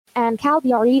and Cal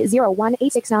BRE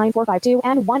 01869452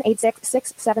 and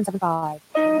 1866775.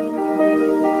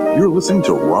 You're listening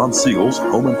to Ron Siegel's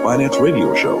Home and Finance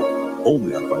Radio Show,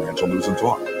 only on Financial News and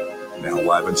Talk. Now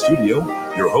live in studio,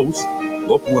 your host,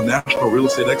 local and national real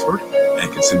estate expert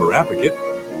and consumer advocate,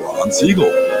 Ron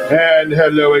Siegel. And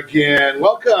hello again.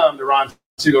 Welcome to Ron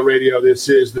Siegel Radio. This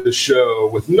is the show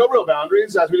with no real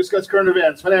boundaries as we discuss current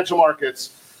events, financial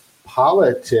markets,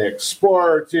 politics,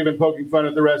 sports, even poking fun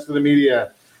at the rest of the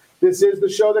media. This is the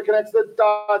show that connects the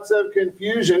dots of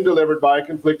confusion delivered by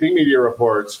conflicting media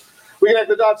reports. We connect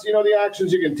the dots so you know the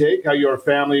actions you can take, how your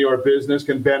family or business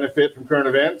can benefit from current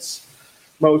events.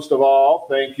 Most of all,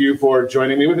 thank you for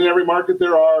joining me. Within every market,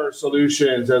 there are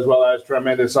solutions as well as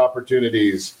tremendous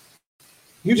opportunities.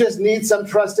 You just need some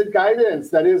trusted guidance.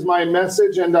 That is my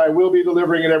message, and I will be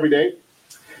delivering it every day.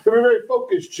 We have a very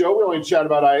focused show. We only chat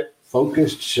about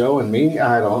focused show and me.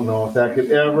 I don't know if that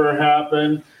could ever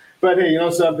happen. But hey, you know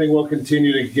something? We'll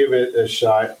continue to give it a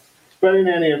shot. But in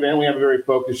any event, we have a very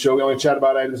focused show. We only chat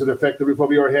about items that affect the roof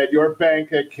over your head, your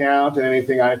bank account, and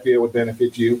anything I feel would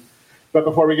benefit you. But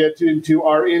before we get into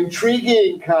our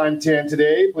intriguing content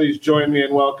today, please join me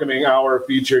in welcoming our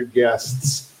featured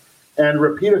guests and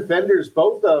repeat offenders,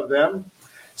 both of them.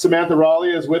 Samantha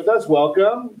Raleigh is with us.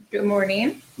 Welcome. Good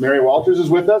morning. Mary Walters is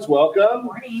with us. Welcome. Good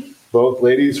morning. Both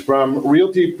ladies from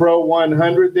Realty Pro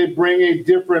 100. They bring a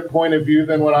different point of view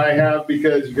than what I have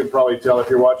because you can probably tell if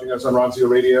you're watching us on Ron Siegel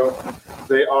Radio,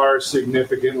 they are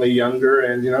significantly younger.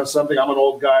 And, you know, something, I'm an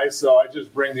old guy, so I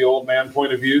just bring the old man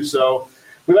point of view. So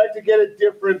we like to get a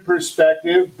different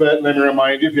perspective, but let me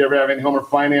remind you, if you ever have any home or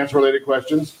finance-related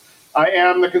questions, I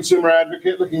am the consumer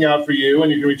advocate looking out for you,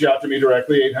 and you can reach out to me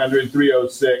directly,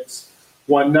 800-306-1990,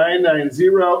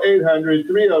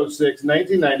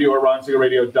 800-306-1990, or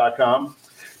ronsiegelradio.com.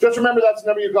 Just remember that's the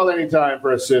number you call anytime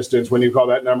for assistance. When you call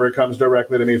that number, it comes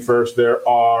directly to me first. There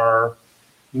are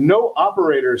no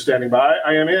operators standing by.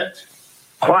 I am it.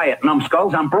 Quiet,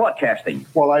 numbskulls, I'm broadcasting.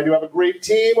 Well, I do have a great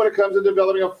team when it comes to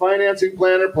developing a financing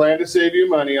plan or plan to save you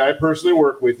money. I personally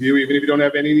work with you, even if you don't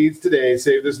have any needs today.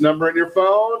 Save this number in your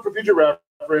phone for future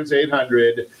reference,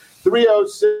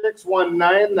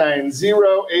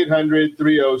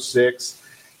 800-306-1990,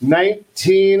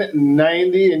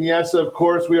 800-306-1990. And yes, of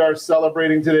course, we are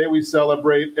celebrating today. We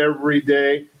celebrate every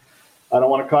day. I don't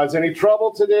want to cause any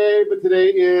trouble today, but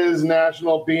today is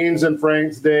National Beans and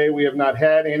Franks Day. We have not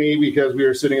had any because we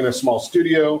are sitting in a small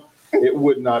studio. It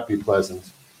would not be pleasant.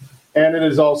 And it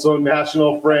is also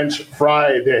National French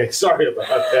Fry Day. Sorry about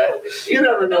that. You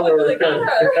never know where we're going.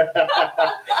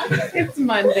 It's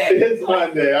Monday. It's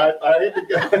Monday. I hate to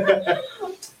go.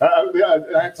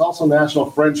 It's also National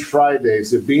French Fry Day.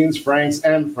 So beans, franks,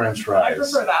 and French fries. I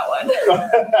prefer that one.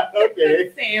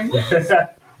 Okay. Same.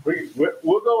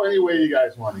 We'll go any way you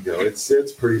guys want to go. It's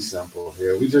pretty simple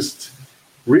here. We just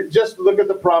look at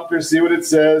the prompter, see what it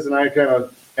says, and I kind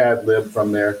of ad-lib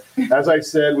from there. As I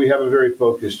said, we have a very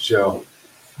focused show.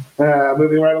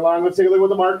 Moving right along, let's take a look at what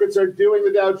the markets are doing.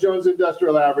 The Dow Jones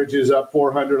Industrial Average is up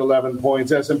 411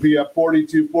 points. S&P up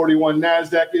 42.41.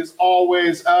 NASDAQ is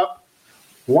always up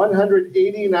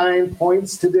 189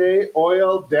 points today.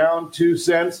 Oil down 2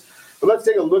 cents. But let's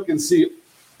take a look and see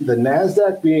the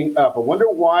NASDAQ being up. I wonder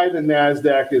why the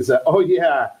NASDAQ is up. Oh,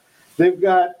 yeah. They've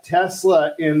got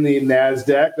Tesla in the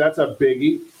NASDAQ. That's a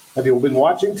biggie. Have you been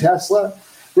watching Tesla?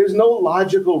 There's no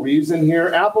logical reason here.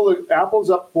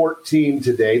 Apple's up 14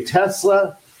 today.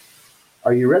 Tesla,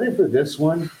 are you ready for this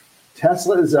one?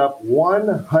 Tesla is up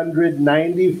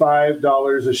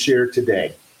 $195 a share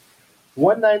today.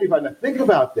 $195. Now think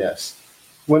about this.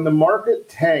 When the market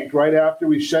tanked right after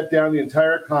we shut down the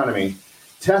entire economy,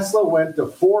 Tesla went to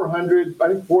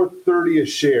 $430 a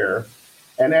share.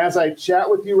 And as I chat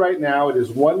with you right now, it is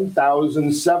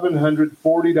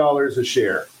 $1,740 a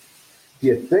share. Do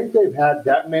you think they've had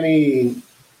that many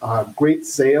great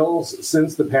sales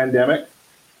since the pandemic?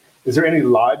 Is there any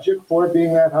logic for it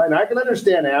being that high? And I can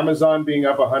understand Amazon being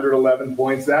up 111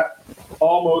 points. That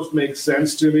almost makes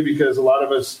sense to me because a lot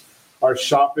of us are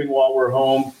shopping while we're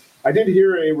home. I did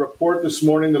hear a report this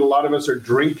morning that a lot of us are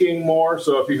drinking more.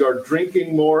 So if you are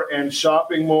drinking more and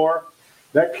shopping more,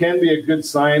 that can be a good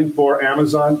sign for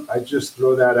Amazon. I just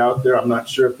throw that out there. I'm not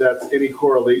sure if that's any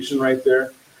correlation right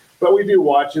there. But we do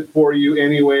watch it for you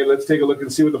anyway. Let's take a look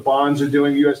and see what the bonds are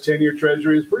doing. U.S. 10-year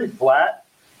Treasury is pretty flat.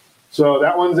 So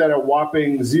that one's at a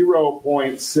whopping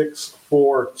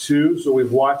 0.642. So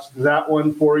we've watched that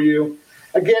one for you.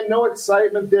 Again, no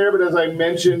excitement there. But as I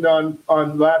mentioned on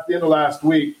the end of last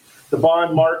week, the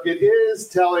bond market is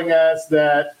telling us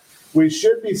that we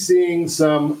should be seeing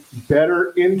some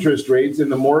better interest rates in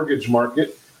the mortgage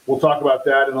market. We'll talk about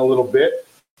that in a little bit.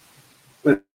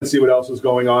 Let's see what else was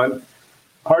going on.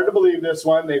 Hard to believe this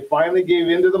one. They finally gave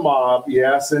in to the mob.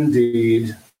 Yes,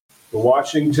 indeed. The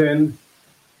Washington,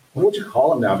 what would you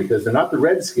call them now? Because they're not the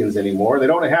Redskins anymore. They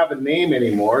don't have a name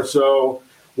anymore. So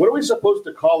what are we supposed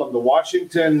to call them? The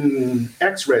Washington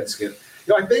ex-Redskins.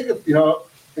 I think,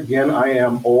 again, I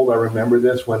am old. I remember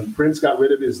this. When Prince got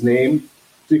rid of his name,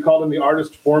 so he called him the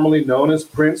artist formerly known as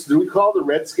Prince. Do we call the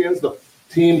Redskins the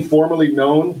team formerly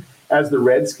known as the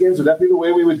Redskins? Would that be the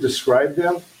way we would describe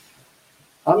them?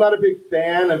 I'm not a big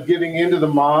fan of giving in to the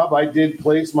mob. I did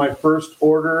place my first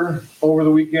order over the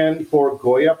weekend for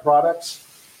Goya products.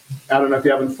 I don't know if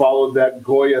you haven't followed that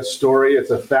Goya story.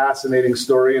 It's a fascinating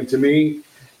story. And to me,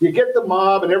 you get the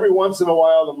mob, and every once in a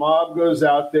while, the mob goes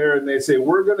out there and they say,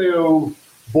 we're going to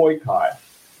boycott.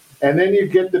 And then you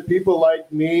get the people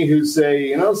like me who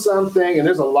say, something, and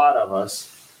there's a lot of us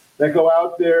that go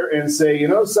out there and say,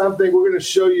 something, we're going to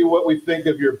show you what we think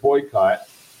of your boycott.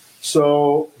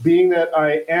 So being that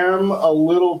I am a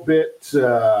little bit,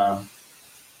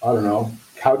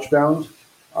 couch-bound,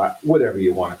 whatever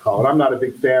you want to call it. I'm not a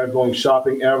big fan of going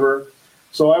shopping ever.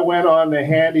 So I went on the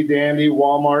handy-dandy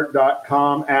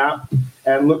Walmart.com app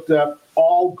and looked up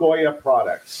all Goya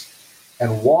products.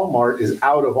 And Walmart is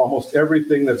out of almost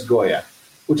everything that's Goya,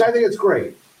 which I think is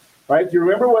great. Right? Do you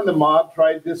remember when the mob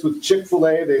tried this with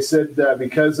Chick-fil-A? They said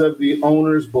because of the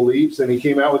owner's beliefs, and he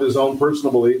came out with his own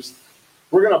personal beliefs,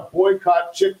 we're going to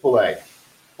boycott Chick-fil-A.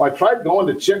 Well, I tried going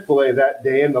to Chick-fil-A that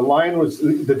day, and the line was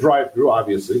the drive-through,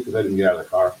 obviously, because I didn't get out of the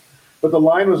car. But the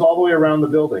line was all the way around the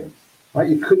building. Right?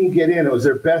 You couldn't get in. It was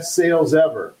their best sales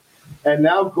ever. And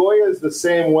now Goya is the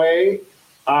same way.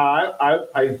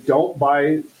 I don't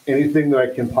buy anything that I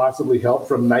can possibly help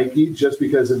from Nike just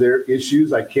because of their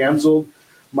issues. I canceled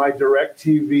my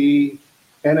DirecTV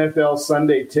NFL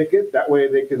Sunday ticket. That way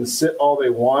they can sit all they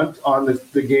want on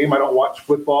the game. I don't watch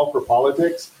football for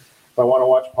politics. If I want to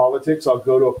watch politics, I'll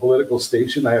go to a political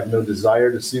station. I have no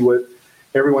desire to see what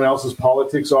everyone else's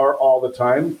politics are all the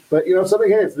time. But, hey,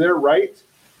 it's their right.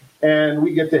 And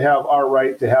we get to have our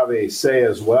right to have a say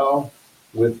as well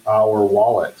with our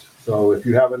wallet. So if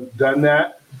you haven't done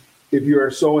that, if you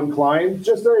are so inclined,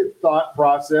 just a thought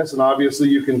process. And obviously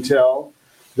you can tell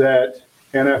that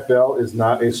NFL is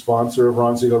not a sponsor of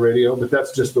Ron Siegel Radio, but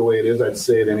that's just the way it is. I'd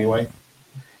say it anyway.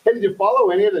 Hey, did you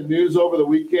follow any of the news over the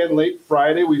weekend? Late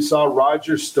Friday, we saw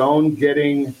Roger Stone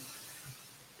getting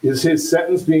his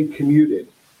sentence being commuted.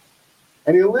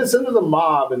 And you listen to the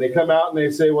mob, and they come out and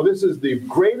they say, well, this is the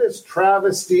greatest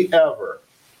travesty ever.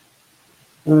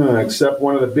 Except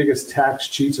one of the biggest tax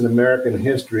cheats in American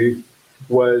history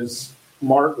was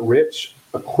Mark Rich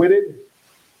acquitted,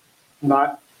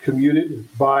 not commuted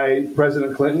by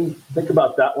President Clinton. Think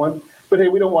about that one. But hey,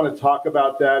 we don't want to talk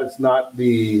about that. It's not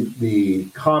the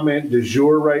comment du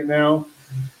jour right now.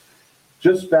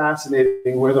 Just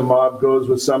fascinating where the mob goes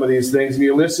with some of these things. And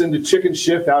you listen to Chicken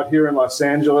Schiff out here in Los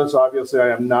Angeles. Obviously, I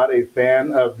am not a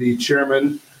fan of the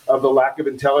chairman of the Lack of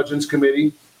Intelligence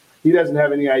Committee. He doesn't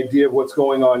have any idea of what's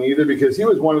going on either, because he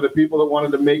was one of the people that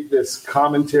wanted to make this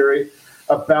commentary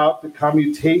about the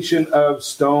commutation of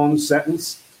Stone's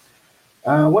sentence.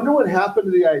 I wonder what happened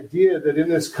to the idea that in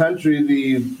this country,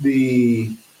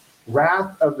 the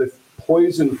wrath of the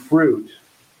poison fruit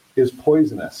is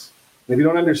poisonous. And if you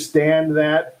don't understand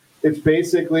that, it's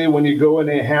basically when you go and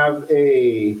they have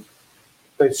a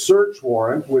search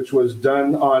warrant, which was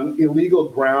done on illegal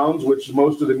grounds, which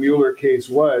most of the Mueller case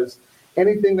was,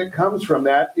 anything that comes from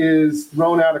that is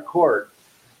thrown out of court.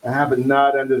 But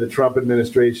not under the Trump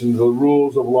administration. The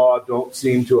rules of law don't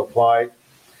seem to apply.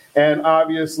 And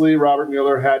obviously, Robert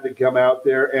Mueller had to come out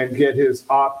there and get his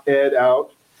op-ed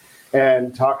out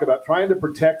and talk about trying to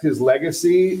protect his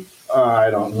legacy. I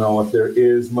don't know if there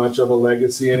is much of a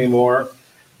legacy anymore,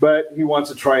 but he wants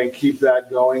to try and keep that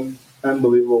going.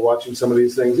 Unbelievable watching some of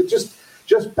these things. It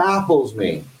just baffles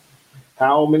me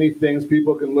how many things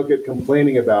people can look at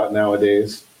complaining about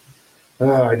nowadays.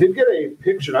 I did get a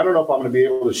picture. I don't know if I'm going to be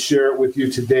able to share it with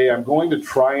you today. I'm going to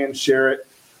try and share it.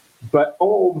 But,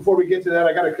 before we get to that,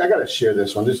 I gotta share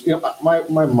this one. Just,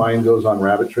 my mind goes on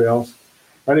rabbit trails.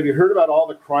 Right, have you heard about all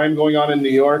the crime going on in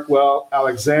New York? Well,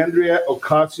 Alexandria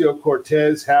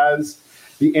Ocasio-Cortez has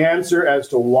the answer as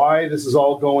to why this is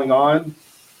all going on.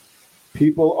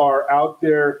 People are out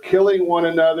there killing one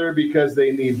another because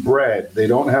they need bread. They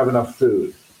don't have enough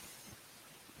food.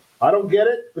 I don't get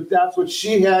it, but that's what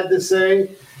she had to say.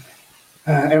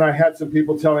 And I had some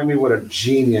people telling me what a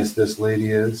genius this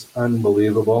lady is.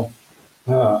 Unbelievable.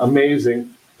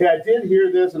 Amazing. Hey, I did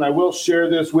hear this, and I will share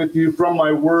this with you from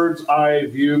my Words Eye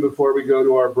View before we go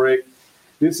to our break.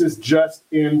 This is just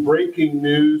in breaking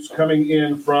news coming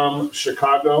in from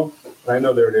Chicago. I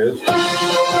know there it is.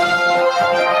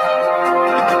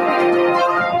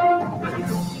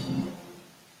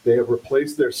 They have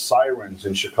replaced their sirens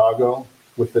in Chicago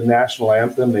with the national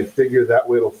anthem. They figure that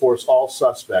way it'll force all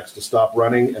suspects to stop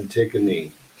running and take a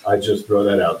knee. I just throw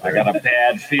that out there. I got a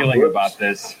bad feeling about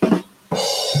this.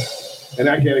 And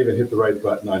I can't even hit the right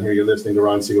button on here. You're listening to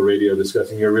Ron Siegel Radio,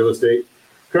 discussing your real estate,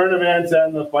 current events,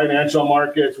 and the financial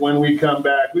markets. When we come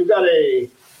back, we've got a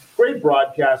great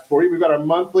broadcast for you. We've got our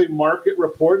monthly market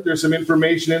report. There's some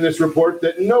information in this report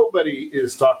that nobody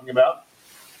is talking about.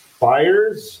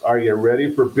 Buyers, are you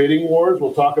ready for bidding wars?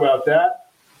 We'll talk about that.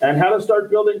 And how to start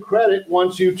building credit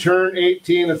once you turn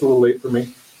 18. It's a little late for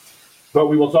me. But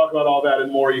we will talk about all that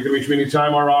and more. You can reach me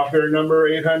anytime. Our off-air number,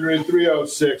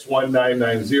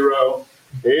 800-306-1990.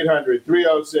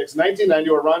 800-306-1990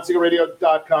 or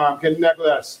RonSiegelRadio.com. Connect with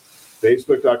us.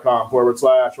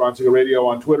 Facebook.com/Ron Siegel Radio.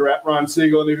 On Twitter @Ron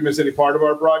Siegel. And if you miss any part of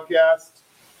our broadcast,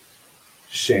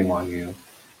 shame on you.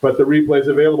 But the replay is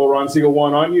available. Ron Siegel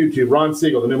 1 on YouTube. Ron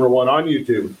Siegel, the number 1 on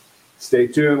YouTube. Stay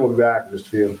tuned. We'll be back in just a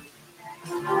few.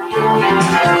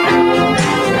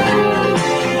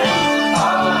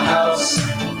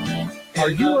 Are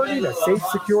you earning a safe,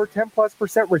 secure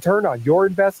 10+% return on your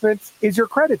investments? Is your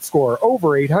credit score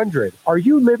over 800? Are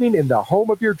you living in the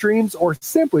home of your dreams or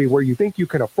simply where you think you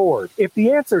can afford? If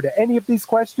the answer to any of these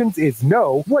questions is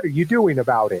no, what are you doing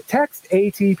about it? Text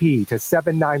ATP to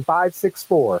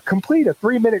 79564. Complete a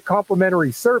 3-minute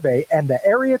complimentary survey and the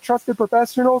area trusted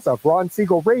professionals of Ron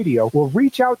Siegel Radio will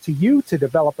reach out to you to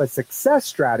develop a success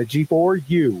strategy for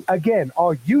you. Again,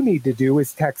 all you need to do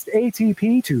is text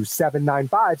ATP to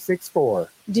 79564.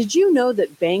 Did you know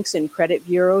that banks and credit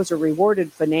bureaus are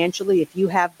rewarded financially if you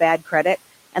have bad credit?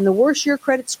 And the worse your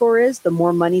credit score is, the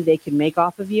more money they can make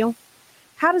off of you?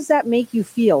 How does that make you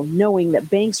feel, knowing that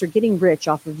banks are getting rich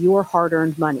off of your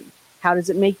hard-earned money? How does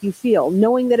it make you feel,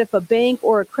 knowing that if a bank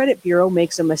or a credit bureau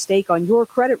makes a mistake on your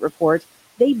credit report,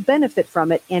 they benefit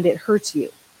from it and it hurts you?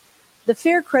 The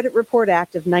Fair Credit Report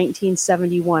Act of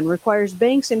 1971 requires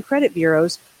banks and credit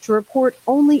bureaus to report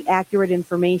only accurate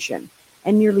information,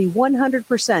 and nearly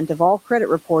 100% of all credit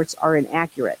reports are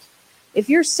inaccurate. If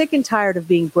you're sick and tired of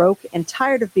being broke and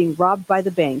tired of being robbed by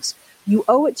the banks, you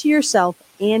owe it to yourself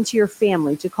and to your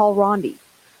family to call Rondi.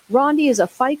 Rondi is a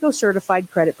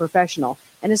FICO-certified credit professional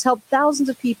and has helped thousands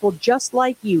of people just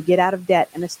like you get out of debt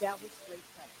and establish great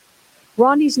credit.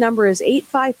 Rondi's number is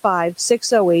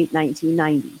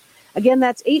 855-608-1990. Again,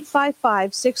 that's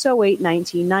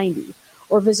 855-608-1990.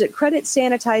 Or visit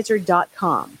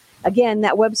creditsanitizer.com. Again,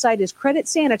 that website is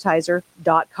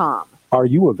creditsanitizer.com. Are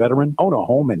you a veteran, own a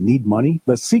home, and need money?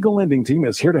 The Siegel Lending Team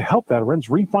is here to help veterans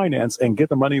refinance and get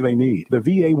the money they need. The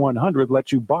VA 100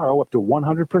 lets you borrow up to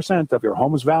 100% of your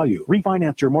home's value,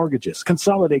 refinance your mortgages,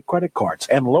 consolidate credit cards,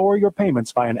 and lower your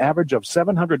payments by an average of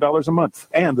 $700 a month.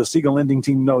 And the Siegel Lending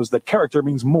Team knows that character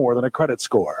means more than a credit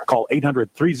score. Call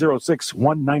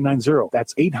 800-306-1990.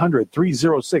 That's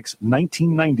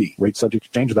 800-306-1990. Rate subject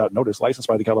to change without notice. Licensed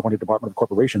by the California Department of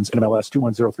Corporations, NMLS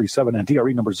 21037, and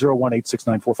DRE number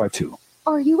 018694452.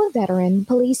 Are you a veteran,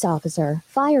 police officer,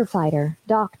 firefighter,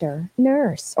 doctor,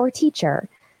 nurse, or teacher?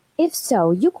 If so,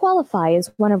 you qualify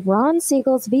as one of Ron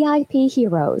Siegel's VIP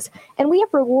heroes, and we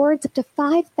have rewards up to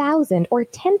 $5,000 or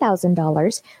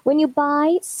 $10,000 when you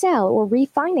buy, sell, or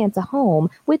refinance a home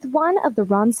with one of the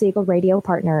Ron Siegel Radio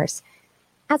partners.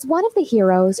 As one of the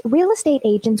heroes, real estate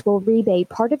agents will rebate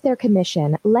part of their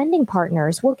commission. Lending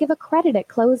partners will give a credit at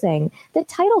closing. The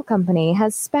title company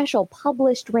has special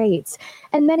published rates,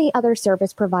 and many other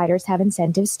service providers have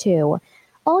incentives too.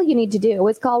 All you need to do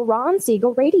is call Ron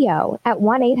Siegel Radio at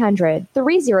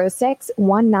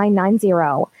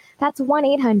 1-800-306-1990. That's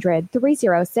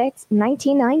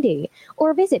 1-800-306-1990,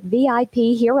 or visit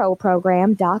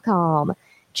VIPHeroProgram.com.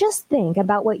 Just think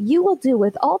about what you will do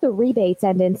with all the rebates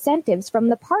and incentives from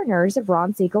the partners of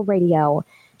Ron Siegel Radio.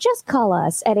 Just call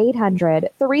us at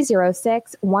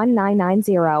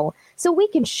 800-306-1990 so we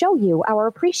can show you our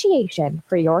appreciation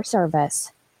for your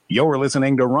service. You're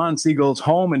listening to Ron Siegel's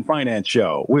Home and Finance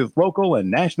Show with local and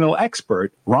national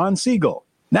expert Ron Siegel.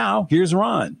 Now, here's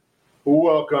Ron.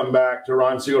 Welcome back to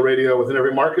Ron Siegel Radio. Within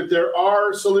every market, there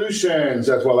are solutions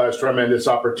as well as tremendous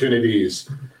opportunities.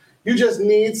 You just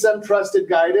need some trusted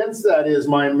guidance. That is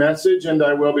my message, and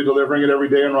I will be delivering it every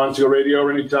day on Ron Siegel Radio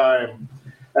or anytime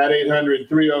at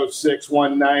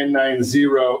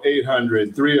 800-306-1990,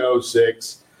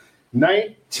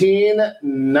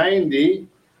 800-306-1990.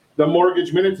 The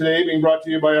Mortgage Minute today being brought to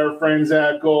you by our friends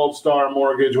at Gold Star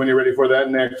Mortgage. When you're ready for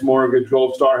that next mortgage,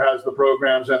 Gold Star has the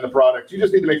programs and the products. You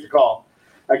just need to make the call.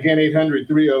 Again,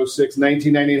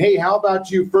 800-306-1990. Hey, how about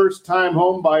you first-time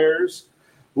home buyers?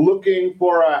 looking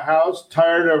for a house,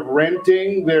 tired of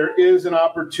renting, there is an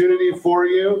opportunity for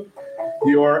you.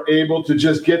 You are able to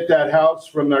just get that house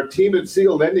from our team at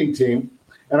Siegel Lending Team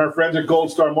and our friends at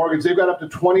Gold Star Mortgage. They've got up to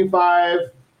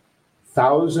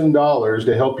 $25,000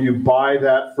 to help you buy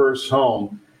that first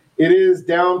home. It is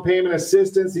down payment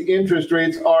assistance. The interest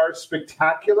rates are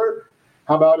spectacular.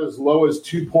 How about as low as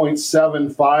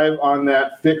 2.75 on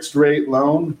that fixed rate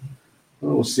loan?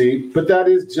 We'll see. But that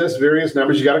is just various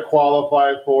numbers. You got to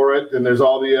qualify for it. And there's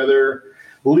all the other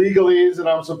legalese that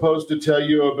I'm supposed to tell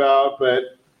you about.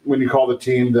 But when you call the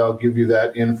team, they'll give you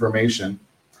that information.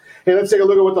 Hey, let's take a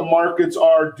look at what the markets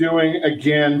are doing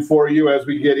again for you as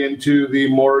we get into the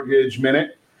Mortgage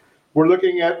Minute. We're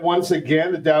looking at, once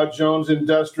again, the Dow Jones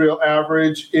Industrial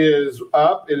Average is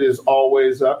up. It is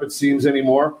always up, it seems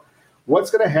anymore.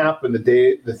 What's going to happen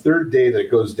the third day that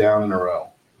it goes down in a row?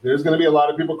 There's going to be a lot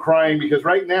of people crying because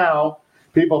right now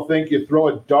people think you throw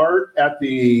a dart at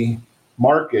the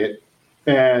market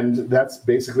and that's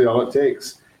basically all it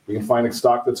takes. You can find a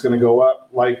stock that's going to go up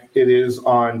like it is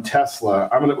on Tesla.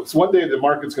 One day the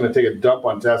market's going to take a dump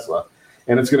on Tesla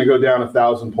and it's going to go down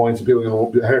 1,000 points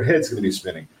and their head's going to be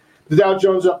spinning. The Dow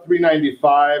Jones up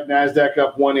 395, NASDAQ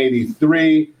up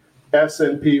 183,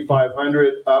 S&P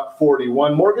 500 up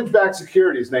 41. Mortgage-backed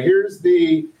securities. Now, here's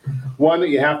the one that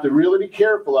you have to really be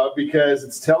careful of because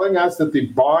it's telling us that the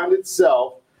bond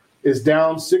itself is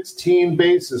down 16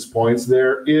 basis points.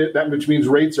 Which means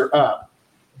rates are up,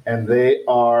 and they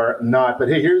are not. But,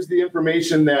 hey, here's the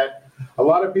information that a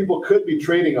lot of people could be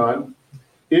trading on.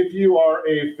 If you are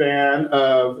a fan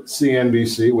of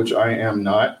CNBC, which I am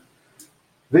not,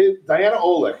 Diana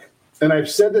Olick, and I've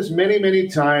said this many, many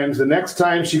times, the next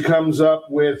time she comes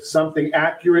up with something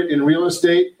accurate in real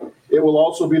estate, it will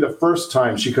also be the first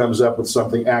time she comes up with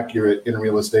something accurate in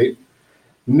real estate.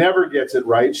 Never gets it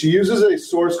right. She uses a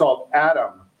source called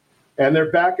Atom, and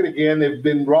they're back at it again. They've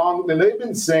been wrong, and they've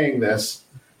been saying this.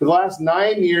 For the last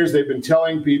 9 years, they've been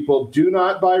telling people, do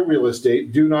not buy real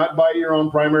estate, do not buy your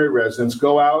own primary residence,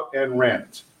 go out and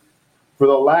rent. For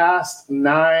the last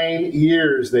 9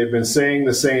 years, they've been saying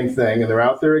the same thing, and they're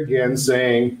out there again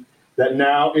saying that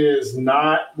now is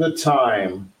not the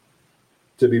time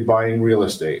to be buying real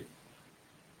estate.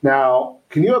 Now,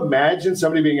 can you imagine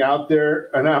somebody being out there,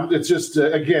 and it's just,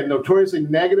 again, notoriously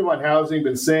negative on housing,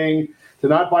 been saying to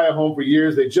not buy a home for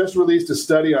years. They just released a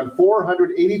study on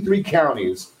 483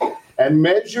 counties and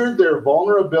measured their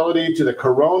vulnerability to the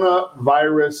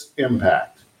coronavirus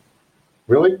impact.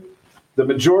 Really? The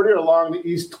majority are along the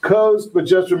East Coast, but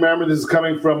just remember this is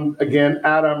coming from, again,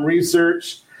 Atom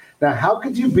Research. Now, how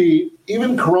could you be,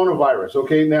 even coronavirus,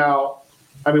 okay, now,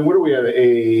 I mean, what are we at,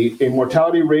 a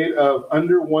mortality rate of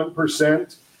under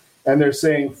 1%, and they're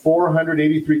saying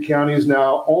 483 counties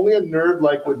now. Only a nerd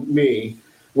like me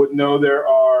would know there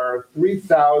are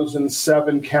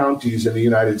 3,007 counties in the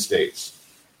United States,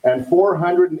 and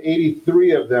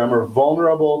 483 of them are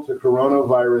vulnerable to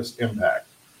coronavirus impact.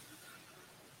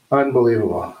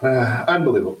 Unbelievable.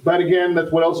 Unbelievable. But again, that's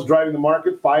what else is driving the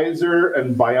market. Pfizer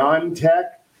and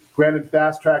BioNTech granted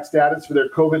fast-track status for their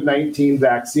COVID-19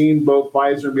 vaccine. Both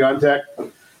Pfizer and BioNTech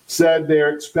said they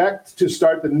expect to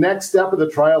start the next step of the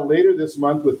trial later this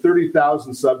month with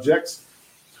 30,000 subjects,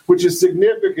 which is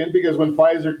significant because when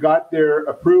Pfizer got their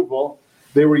approval,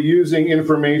 they were using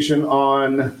information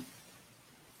on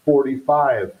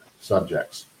 45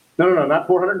 subjects. No, not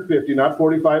 450, not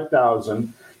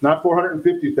 45,000. Not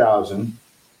 450,000,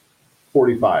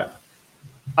 45.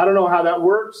 I don't know how that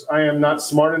works. I am not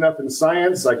smart enough in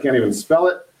science. I can't even spell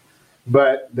it.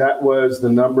 But that was the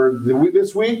number.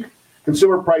 This week,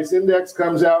 Consumer Price Index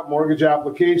comes out, mortgage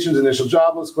applications, initial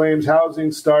jobless claims,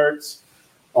 housing starts,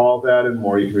 all that and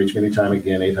more. You can reach me anytime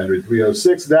again,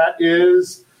 800-306. That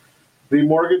is the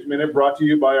Mortgage Minute brought to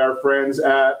you by our friends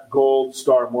at Gold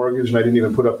Star Mortgage. And I didn't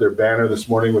even put up their banner this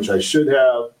morning, which I should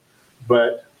have.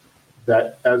 But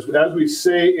that, as we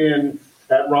say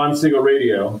at Ron Siegel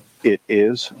Radio, it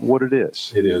is what it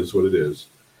is. It is what it is.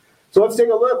 So let's take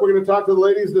a look. We're going to talk to the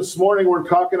ladies this morning. We're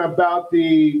talking about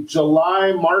the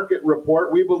July market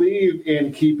report. We believe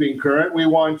in keeping current. We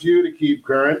want you to keep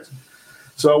current.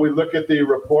 So we look at the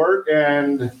report,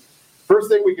 and first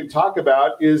thing we can talk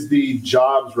about is the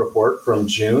jobs report from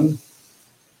June.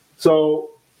 So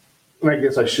and I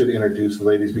guess I should introduce the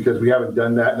ladies because we haven't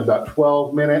done that in about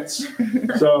 12 minutes.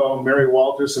 So Mary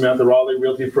Walters, Samantha Raleigh,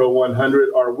 Realty Pro 100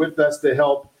 are with us to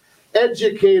help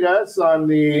educate us on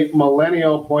the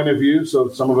millennial point of view so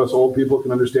some of us old people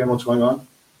can understand what's going on.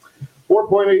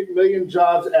 4.8 million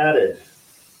jobs added.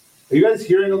 Are you guys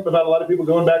hearing about a lot of people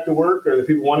going back to work? Or are the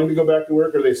people wanting to go back to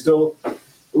work? Or are they still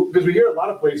because we hear a lot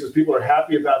of places people are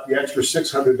happy about the extra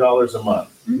 $600 a month.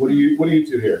 Mm-hmm. What do you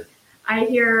two hear? I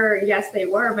hear yes, they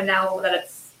were, but now that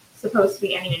it's supposed to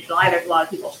be ending in July, there's a lot of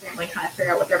people scrambling trying to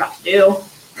figure out what they're about to do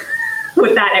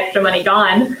with that extra money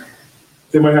gone.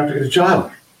 They might have to get a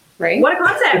job. Right. What a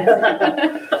concept.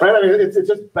 Right. I mean, it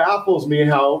just baffles me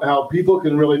how people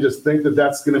can really just think that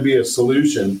that's going to be a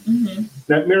solution. Mm-hmm.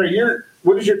 Now, Mary,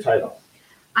 what is your title?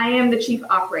 I am the Chief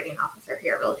Operating Officer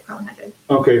here at Realty Pro 100.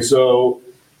 Okay, so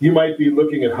you might be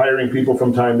looking at hiring people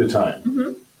from time to time.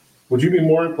 Mm-hmm. Would you be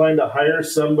more inclined to hire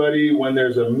somebody when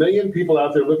there's 1 million people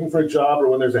out there looking for a job or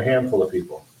when there's a handful of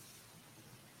people?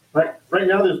 Right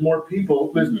now, there's more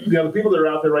people. Mm-hmm. The people that are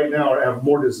out there right now have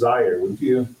more desire. Wouldn't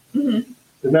you? Mm-hmm.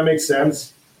 Doesn't that make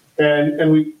sense? And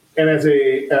as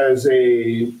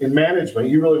in management,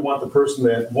 you really want the person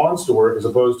that wants to work as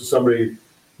opposed to somebody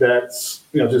that's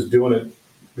just doing it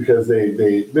because they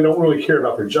don't really care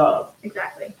about their job.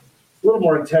 Exactly. A little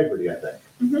more integrity, I think.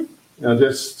 Mm-hmm.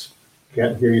 Just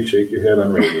can't hear you shake your head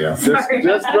on radio.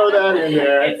 Just throw that in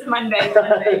there. It's Monday.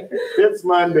 It's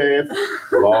Monday.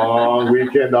 It's a long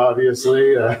weekend,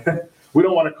 obviously. We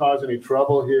don't want to cause any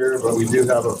trouble here, but we do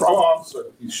have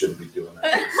you shouldn't be doing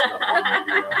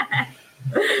that.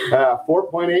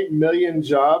 4.8 million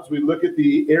jobs. We look at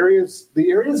the areas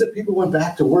that people went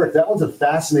back to work. That one's a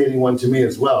fascinating one to me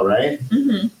as well, right?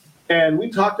 Mm-hmm. And we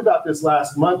talked about this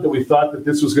last month that we thought that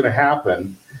this was going to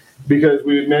happen because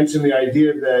we mentioned the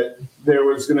idea that there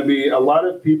was going to be a lot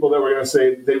of people that were going to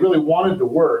say they really wanted to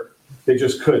work, they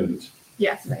just couldn't.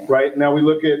 Yes. Right. Now we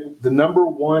look at the number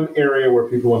one area where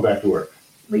people went back to work.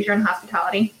 Leisure and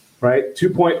hospitality. Right.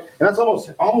 And that's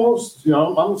almost, I'm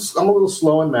a little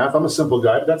slow in math. I'm a simple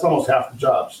guy, but that's almost half the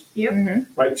jobs. Yep.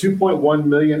 Mm-hmm. Right. 2.1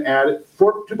 million added,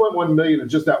 2.1 million in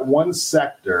just that one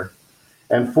sector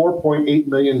and 4.8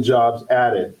 million jobs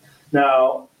added.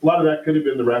 Now, a lot of that could have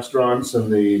been the restaurants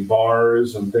and the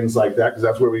bars and things like that, because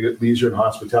that's where we get leisure and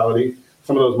hospitality.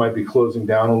 Some of those might be closing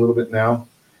down a little bit now.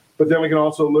 But then we can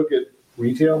also look at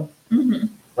retail, mm-hmm.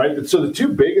 right? So the two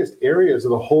biggest areas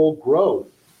of the whole growth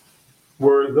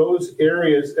were those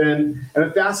areas. And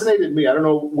it fascinated me. I don't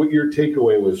know what your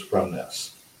takeaway was from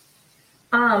this.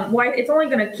 Well, it's only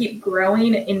going to keep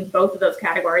growing in both of those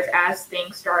categories as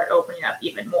things start opening up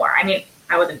even more. I mean,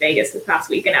 I was in Vegas this past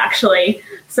weekend, actually.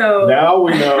 So now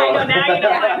we know. I know, now you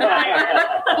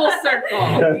know. Full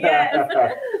circle. Yes.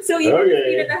 So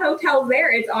even the hotels there,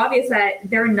 it's obvious that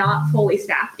they're not fully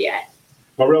staffed yet.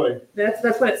 Oh, really?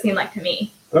 That's what it seemed like to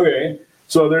me. Okay.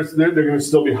 So they're going to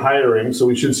still be hiring, so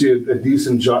we should see a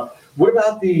decent job. What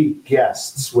about the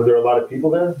guests? Were there a lot of people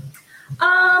there?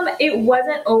 It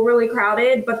wasn't overly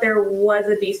crowded, but there was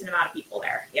a decent amount of people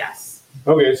there. Yes.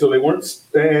 Okay, so they weren't.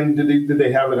 And did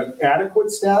they have an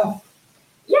adequate staff?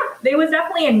 Yeah, there was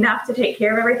definitely enough to take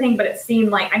care of everything, but it seemed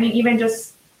like, even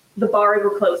just the bars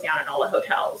were closed down in all the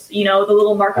hotels. The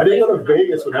little marketplace. I didn't go to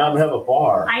Vegas but now have a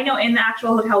bar. I know, in the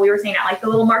actual hotel we were staying at, like the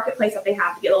little marketplace that they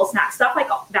have to get little snacks, stuff like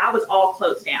that was all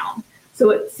closed down.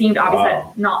 So it seemed obvious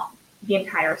that not the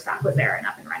entire staff was there and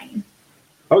up and running.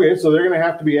 Okay, so they're going to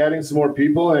have to be adding some more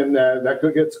people, and that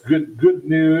could get good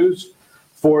news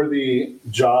for the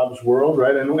jobs world,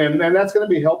 right? And that's going to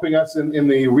be helping us in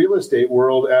the real estate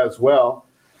world as well.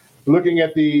 Looking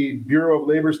at the Bureau of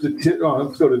Labor Statistics,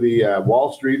 let's go to the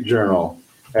Wall Street Journal.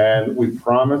 And we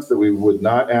promised that we would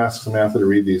not ask Samantha to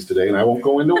read these today, and I won't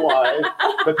go into why.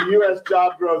 But the U.S.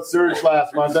 job growth surged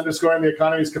last month, underscoring the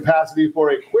economy's capacity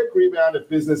for a quick rebound if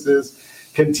businesses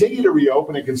continue to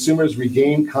reopen and consumers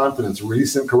regain confidence.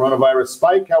 Recent coronavirus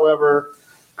spike, however,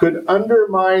 could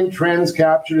undermine trends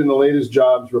captured in the latest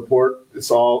jobs report. It's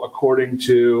all according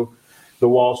to the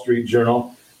Wall Street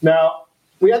Journal. Now,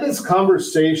 we had this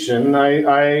conversation.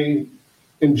 I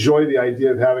enjoy the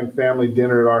idea of having family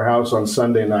dinner at our house on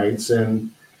Sunday nights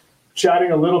and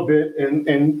chatting a little bit.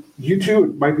 And you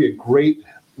two might be a great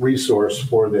resource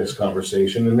for this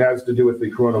conversation, and that has to do with the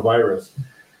coronavirus.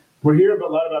 We're hearing a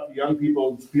lot about the young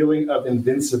people's feeling of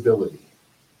invincibility.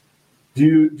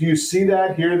 Do you see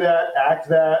that, hear that, act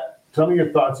that? Tell me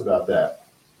your thoughts about that.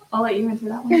 I'll let you answer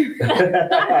that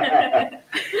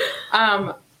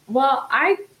one. Well,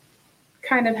 I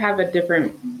kind of have a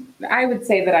different, I would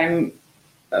say that I'm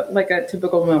like a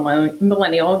typical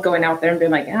millennial going out there and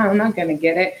being like, I'm not going to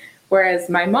get it. Whereas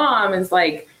my mom is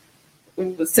like,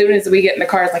 as soon as we get in the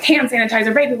car, it's like hand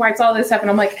sanitizer, baby wipes, all this stuff. And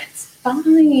I'm like, it's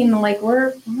fine. Like,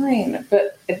 we're fine.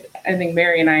 But I think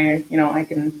Mary and I, I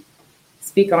can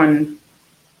speak on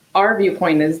our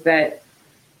viewpoint is that,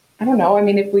 I don't know.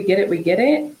 If we get it, we get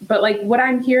it. But like what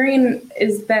I'm hearing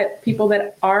is that people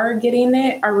that are getting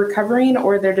it are recovering,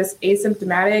 or they're just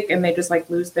asymptomatic and they just like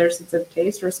lose their sense of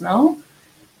taste or smell.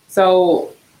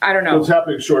 So I don't know. So it's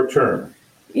happening short term.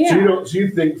 Yeah. So you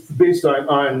think based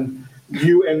on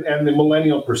you and the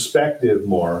millennial perspective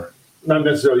more, not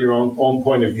necessarily your own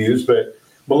point of views, but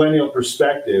millennial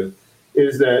perspective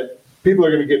is that people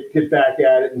are going to get back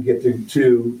at it and get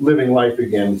to living life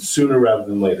again sooner rather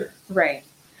than later. Right.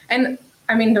 And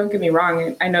I mean, don't get me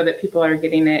wrong. I know that people are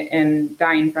getting it and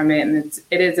dying from it, and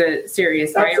it is a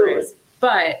serious virus.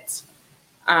 But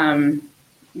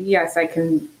yes, I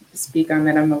can speak on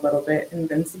that. I'm a little bit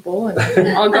invincible, and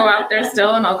I'll go out there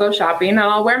still, and I'll go shopping, and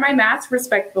I'll wear my mask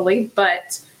respectfully.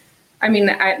 But I mean,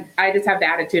 I just have the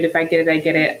attitude: if I get it, I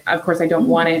get it. Of course, I don't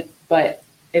want it, but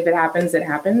if it happens, it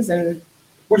happens, and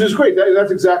which is great.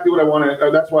 That's exactly what I want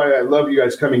to. That's why I love you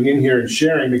guys coming in here and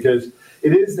sharing, because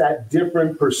it is that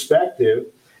different perspective,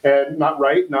 and not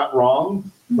right, not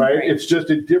wrong, right? It's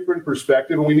just a different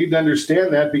perspective, and we need to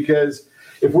understand that, because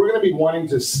if we're going to be wanting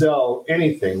to sell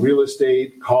anything, real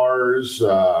estate, cars,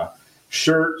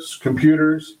 shirts,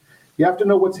 computers, you have to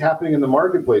know what's happening in the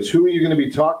marketplace. Who are you going to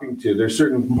be talking to? There's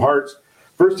certain parts.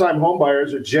 First-time home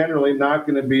buyers are generally not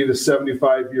going to be the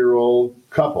 75-year-old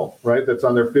couple, right? That's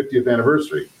on their 50th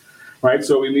anniversary, right?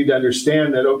 So we need to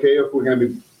understand that, okay, if we're going to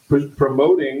be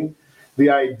promoting the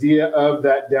idea of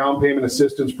that down payment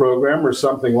assistance program or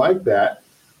something like that,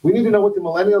 we need to know what the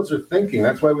millennials are thinking.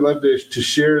 That's why we love to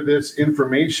share this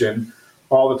information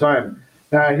all the time.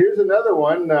 Now, here's another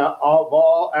one. Of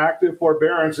all active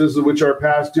forbearances which are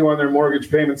past due on their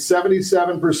mortgage payments,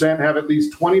 77% have at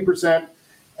least 20%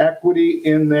 equity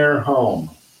in their home.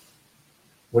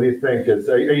 What do you think?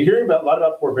 Are you hearing a lot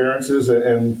about forbearances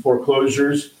and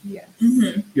foreclosures? Yes.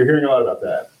 Mm-hmm. You're hearing a lot about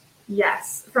that.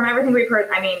 Yes. From everything we've heard,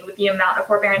 I mean, with the amount of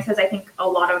forbearances, I think a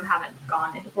lot of them haven't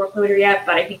gone into foreclosure yet,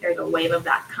 but I think there's a wave of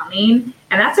that coming.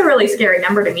 And that's a really scary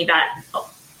number to me, that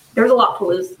there's a lot to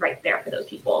lose right there for those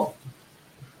people.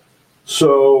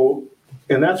 So,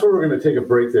 and that's where we're going to take a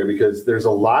break there, because there's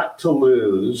a lot to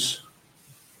lose,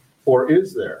 or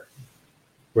is there?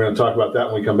 We're going to talk about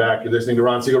that when we come back. You're listening to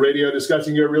Ron Siegel Radio,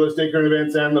 discussing your real estate current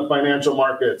events and the financial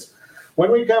markets. When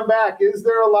we come back, is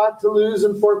there a lot to lose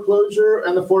in foreclosure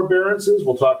and the forbearances?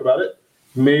 We'll talk about it.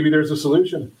 Maybe there's a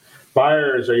solution.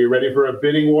 Buyers, are you ready for a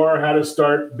bidding war? How to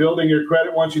start building your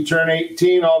credit once you turn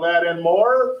 18, all that and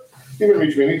more? You can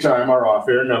reach me anytime. Our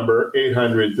off-air number,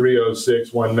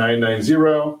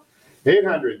 800-306-1990.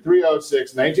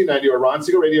 800-306-1990 or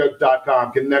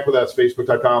RonSiegelRadio.com. Connect with us,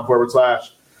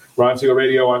 Facebook.com/Ron Siegel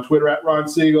Radio, on Twitter @Ron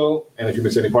Siegel. And if you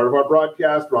miss any part of our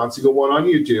broadcast, Ron Siegel 1 on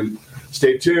YouTube.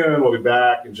 Stay tuned. We'll be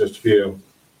back in just a few.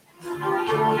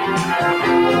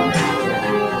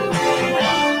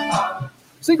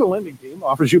 Siegel Lending Team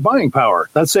offers you buying power.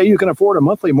 Let's say you can afford a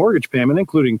monthly mortgage payment,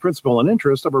 including principal and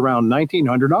interest, of around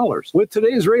 $1,900. With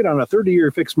today's rate on a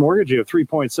 30-year fixed mortgage of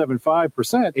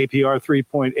 3.75%, APR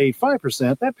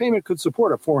 3.85%, that payment could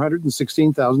support a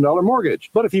 $416,000 mortgage.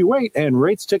 But if you wait and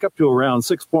rates tick up to around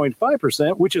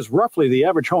 6.5%, which is roughly the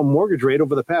average home mortgage rate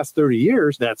over the past 30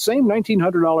 years, that same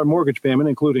 $1,900 mortgage payment,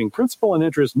 including principal and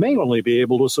interest, may only be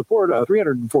able to support a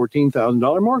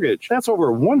 $314,000 mortgage. That's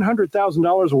over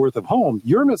 $100,000 worth of home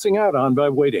you're missing out on by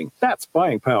waiting. That's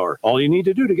buying power. All you need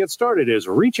to do to get started is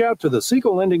reach out to the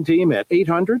Siegel Lending Team at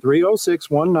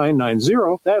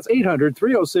 800-306-1990. That's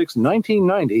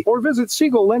 800-306-1990. Or visit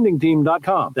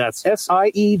SiegelLendingTeam.com. That's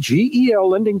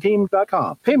SIEGEL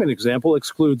LendingTeam.com. Payment example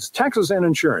excludes taxes and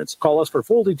insurance. Call us for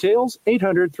full details,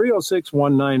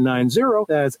 800-306-1990.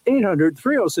 That's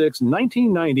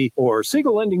 800-306-1990 or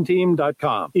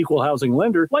SiegelLendingTeam.com. Equal housing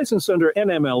lender, licensed under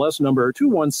NMLS number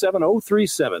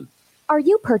 217037. Are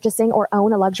you purchasing or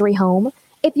own a luxury home?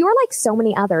 If you're like so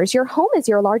many others, your home is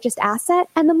your largest asset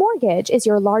and the mortgage is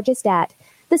your largest debt.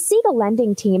 The Siegel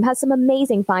Lending Team has some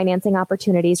amazing financing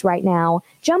opportunities right now.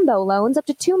 Jumbo loans up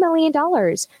to $2 million,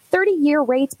 30-year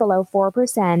rates below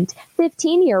 4%,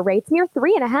 15-year rates near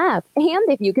 3.5%,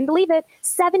 and if you can believe it,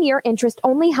 7-year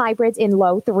interest-only hybrids in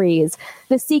low 3s.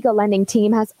 The Siegel Lending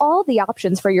Team has all the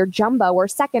options for your jumbo or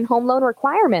second home loan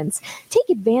requirements. Take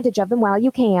advantage of them while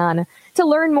you can. To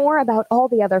learn more about all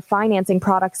the other financing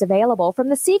products available from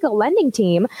the Siegel Lending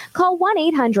Team, call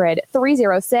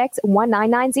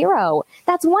 1-800-306-1990.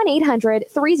 That's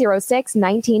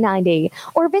 1-800-306-1990.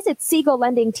 Or visit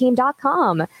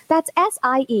SiegelLendingTeam.com. That's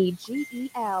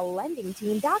SIEGEL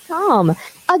LendingTeam.com.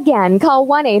 Again, call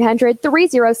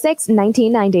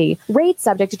 1-800-306-1990. Rates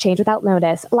subject to change without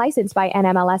notice. Licensed by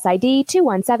NMLS ID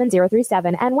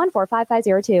 217037 and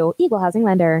 145502. Equal housing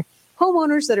lender.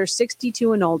 Homeowners that are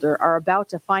 62 and older are about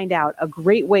to find out a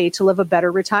great way to live a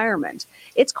better retirement.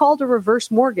 It's called a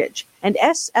reverse mortgage, and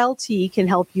SLT can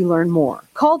help you learn more.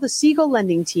 Call the Siegel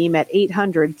Lending Team at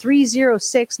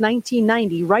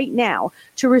 800-306-1990 right now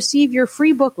to receive your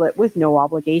free booklet with no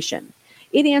obligation.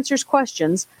 It answers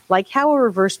questions like how a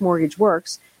reverse mortgage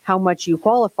works, how much you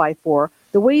qualify for,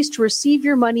 the ways to receive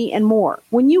your money, and more.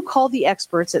 When you call the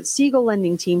experts at Siegel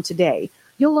Lending Team today,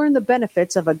 you'll learn the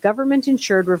benefits of a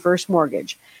government-insured reverse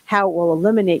mortgage, how it will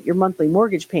eliminate your monthly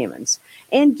mortgage payments,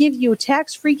 and give you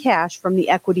tax-free cash from the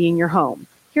equity in your home.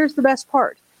 Here's the best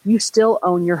part. You still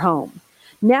own your home.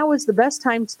 Now is the best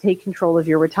time to take control of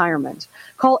your retirement.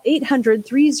 Call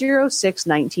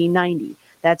 800-306-1990.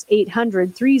 That's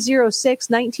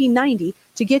 800-306-1990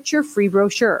 to get your free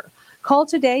brochure. Call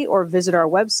today or visit our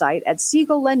website at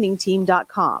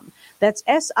SiegelLendingTeam.com. That's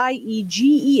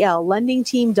SIEGEL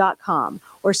LendingTeam.com,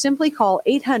 or simply call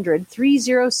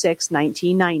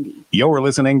 800-306-1990. You're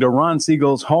listening to Ron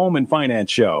Siegel's Home and Finance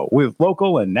Show with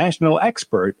local and national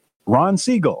expert Ron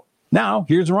Siegel. Now,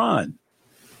 here's Ron.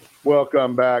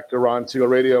 Welcome back to Ron Siegel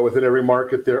Radio. Within every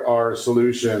market, there are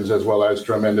solutions as well as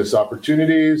tremendous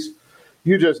opportunities.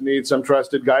 You just need some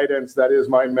trusted guidance. That is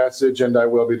my message, and I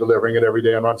will be delivering it every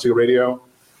day on Ron Siegel Radio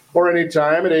or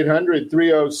anytime at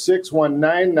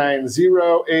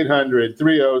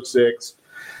 800-306-1990,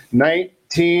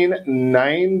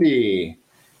 800-306-1990.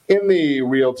 In the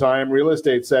real-time real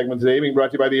estate segment today, being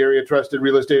brought to you by the area trusted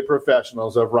real estate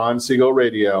professionals of Ron Siegel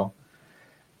Radio.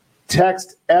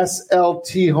 Text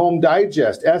SLT Home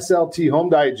Digest, SLT Home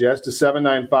Digest to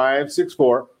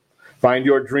 79564. Find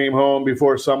your dream home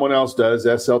before someone else does.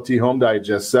 SLT Home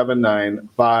Digest,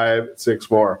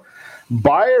 79564.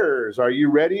 Buyers, are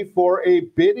you ready for a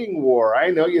bidding war? I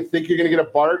know you think you're going to get a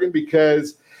bargain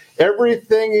because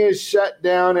everything is shut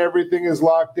down. Everything is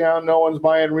locked down. No one's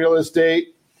buying real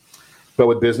estate. But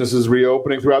with businesses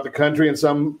reopening throughout the country and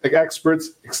some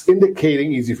experts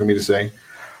indicating, easy for me to say,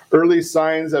 early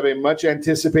signs of a much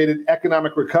anticipated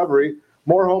economic recovery,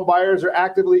 more home buyers are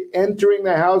actively entering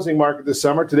the housing market this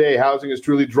summer. Today, housing is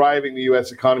truly driving the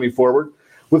U.S. economy forward.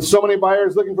 With so many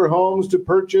buyers looking for homes to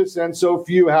purchase and so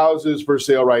few houses for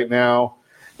sale right now,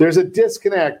 there's a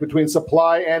disconnect between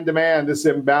supply and demand. This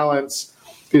imbalance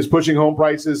is pushing home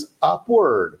prices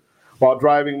upward while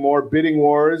driving more bidding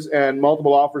wars and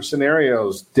multiple offer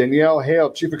scenarios. Danielle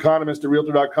Hale, chief economist at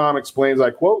Realtor.com, explains,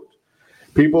 I quote,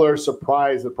 "People are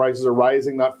surprised that prices are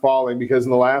rising, not falling, because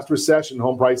in the last recession,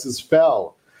 home prices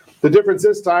fell. The difference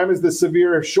this time is the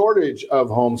severe shortage of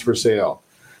homes for sale.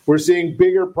 We're seeing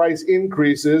bigger price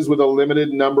increases with a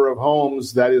limited number of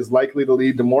homes that is likely to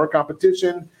lead to more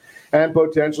competition and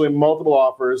potentially multiple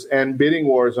offers and bidding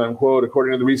wars," unquote,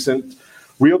 according to the recent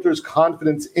Realtors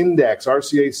Confidence Index,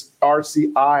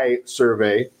 RCI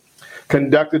survey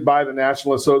conducted by the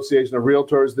National Association of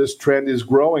Realtors. This trend is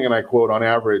growing, and I quote, on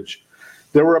average.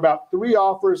 There were about 3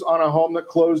 offers on a home that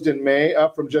closed in May,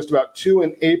 up from just about 2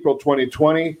 in April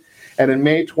 2020. And in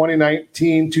May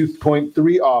 2019,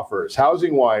 2.3 offers.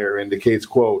 Housing Wire indicates,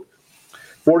 quote,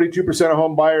 42% of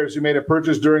home buyers who made a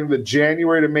purchase during the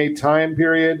January to May time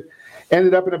period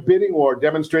ended up in a bidding war,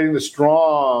 demonstrating the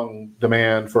strong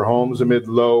demand for homes amid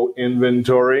low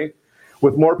inventory.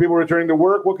 With more people returning to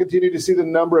work, we'll continue to see the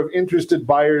number of interested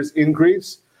buyers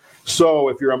increase. So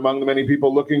if you're among the many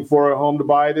people looking for a home to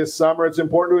buy this summer, it's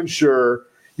important to ensure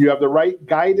you have the right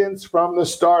guidance from the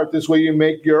start. This way you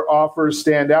make your offers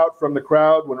stand out from the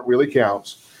crowd when it really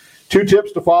counts. 2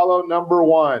 tips to follow. Number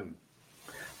 1,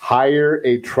 hire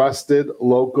a trusted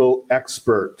local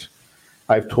expert.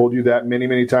 I've told you that many,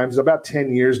 many times. About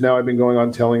 10 years now I've been going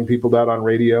on telling people that on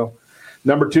radio.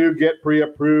 Number 2, get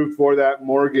pre-approved for that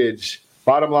mortgage.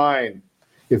 Bottom line,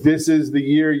 if this is the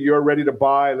year you're ready to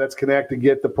buy, let's connect to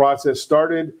get the process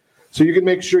started so you can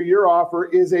make sure your offer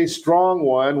is a strong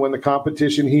one when the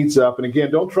competition heats up. And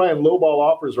again, don't try and lowball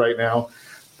offers right now.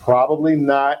 Probably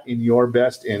not in your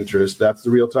best interest. That's the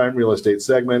real-time real estate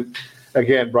segment.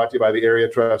 Again, brought to you by the area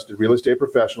trusted real estate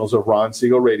professionals of Ron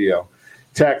Siegel Radio.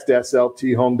 Text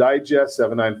SLT Home Digest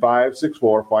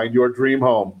 79564. Find your dream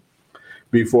home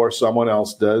before someone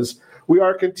else does. We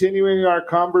are continuing our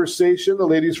conversation. The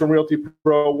ladies from Realty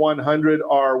Pro 100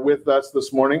 are with us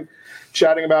this morning,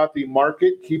 chatting about the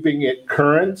market, keeping it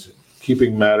current,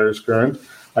 keeping matters current.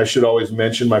 I should always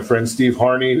mention my friend Steve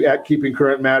Harney at Keeping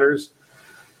Current Matters.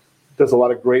 Does a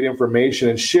lot of great information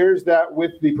and shares that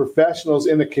with the professionals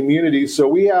in the community. So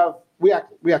we act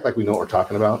like we know what we're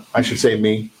talking about. I should say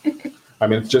me. I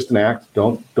mean, it's just an act.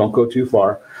 Don't go too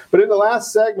far. But in the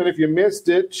last segment, if you missed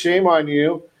it, shame on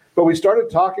you. But we started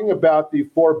talking about the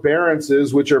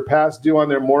forbearances, which are past due on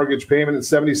their mortgage payment at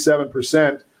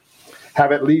 77%.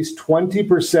 have at least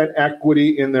 20%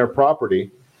 equity in their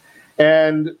property.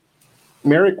 And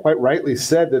Mary quite rightly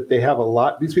said that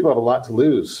these people have a lot to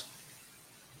lose.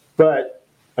 But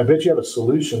I bet you have a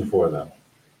solution for them,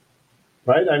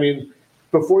 right? I mean,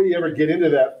 before you ever get into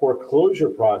that foreclosure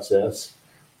process,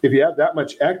 if you have that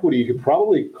much equity, you could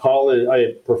probably call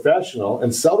a professional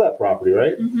and sell that property,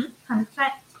 right? 100%.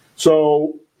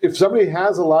 So if somebody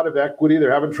has a lot of equity,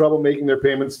 they're having trouble making their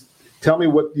payments, tell me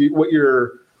what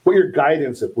your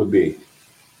guidance would be.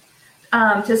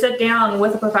 To sit down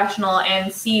with a professional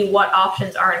and see what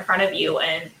options are in front of you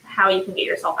and how you can get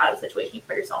yourself out of the situation you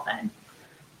put yourself in.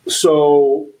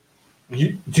 So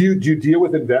do you deal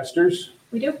with investors?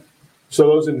 We do. So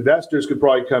those investors could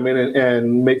probably come in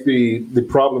and make the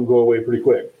problem go away pretty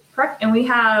quick. Correct. And we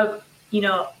have,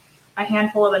 a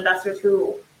handful of investors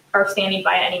who are standing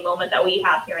by at any moment that we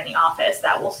have here in the office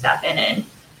that will step in and,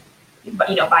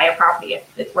 buy a property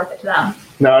if it's worth it to them.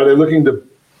 Now, are they looking to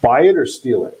buy it or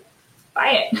steal it?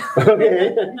 Buy it.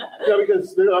 Okay.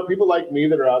 Because there are people like me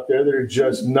that are out there that are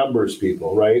just numbers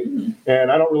people, right? Mm-hmm. And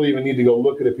I don't really even need to go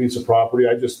look at a piece of property.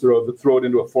 I just throw it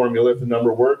into a formula. If the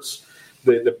number works,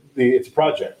 it's a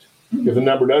project. Mm-hmm. If the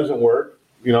number doesn't work,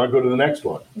 I go to the next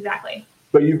one. Exactly.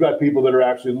 But you've got people that are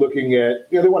actually looking at,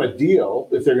 they want a deal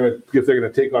if they're going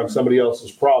to take on somebody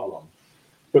else's problem,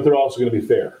 but they're also going to be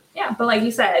fair. Yeah, but like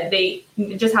you said, they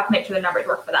just have to make sure the numbers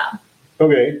work for them.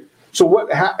 Okay. So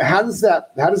how does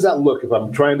that look if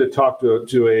I'm trying to talk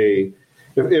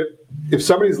if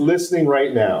somebody's listening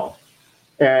right now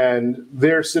and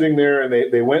they're sitting there and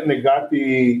they went and they got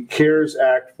the CARES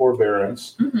Act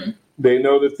forbearance. Mm-hmm. They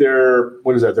know that they're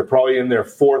probably in their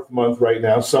 4th month right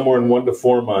now, somewhere in 1 to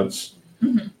 4 months,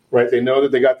 mm-hmm. right? They know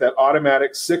that they got that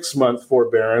automatic 6-month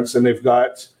forbearance and they've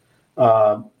got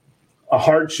a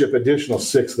hardship additional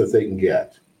 6 that they can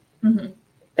get. Mm-hmm.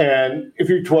 And if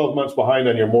you're 12 months behind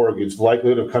on your mortgage, the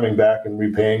likelihood of coming back and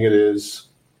repaying it is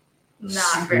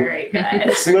not very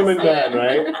good. Slim and none,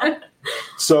 right?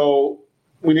 So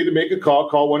we need to make a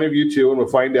call one of you two, and we'll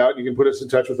find out. You can put us in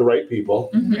touch with the right people.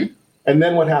 Mm-hmm. And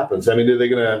then what happens? I mean, are they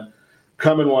going to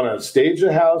come and want to stage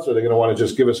the house? Are they going to want to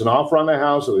just give us an offer on the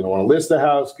house? Are they going to want to list the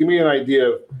house? Give me an idea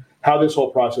of how this whole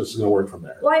process is going to work from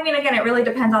there. Well, I mean, again, it really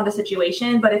depends on the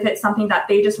situation. But if it's something that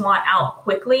they just want out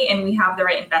quickly and we have the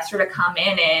right investor to come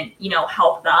in and,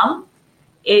 help them,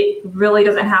 it really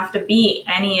doesn't have to be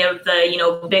any of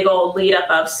the, big old lead up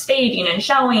of staging and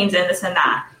showings and this and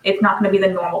that. It's not going to be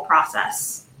the normal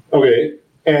process. Okay.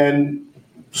 And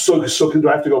so do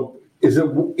I have to go, is it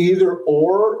either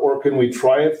or can we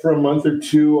try it for a month or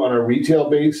two on a retail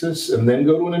basis and then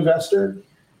go to an investor?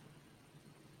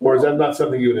 Or is that not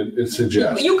something you would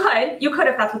suggest? You could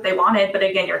if that's what they wanted. But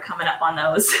again, you're coming up on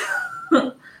those,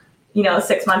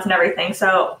 6 months and everything.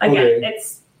 So again,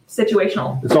 It's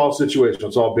situational. It's all situational.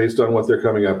 It's all based on what they're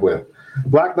coming up with.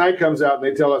 Black Knight comes out and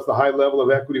they tell us the high level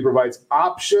of equity provides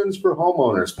options for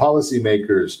homeowners,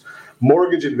 policymakers,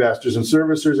 mortgage investors, and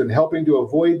servicers in helping to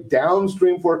avoid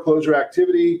downstream foreclosure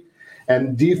activity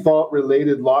and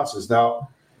default-related losses. Now,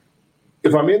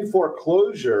 if I'm in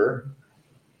foreclosure,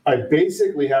 I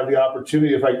basically have the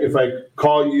opportunity, if I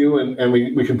call you and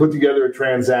we can put together a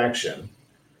transaction,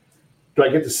 do I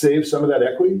get to save some of that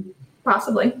equity?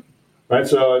 Possibly. Right,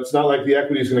 so it's not like the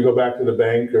equity is going to go back to the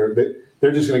bank, or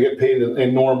they're just going to get paid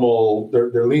in normal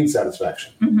their lien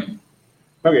satisfaction. Mm-hmm.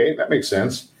 Okay, that makes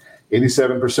sense.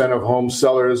 87% of home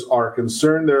sellers are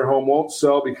concerned their home won't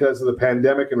sell because of the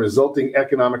pandemic and resulting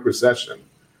economic recession.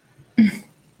 Do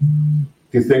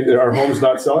you think that our homes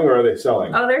not selling, or are they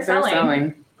selling? Oh, they're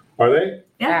selling. Are they?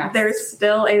 Yeah, Fast. There's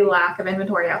still a lack of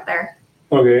inventory out there.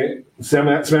 Okay.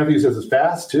 Samantha says it's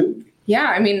fast too? Yeah,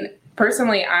 I mean,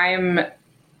 personally, I'm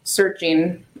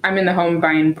searching. I'm in the home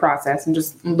buying process and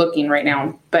just looking right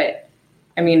now. But,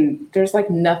 I mean, there's like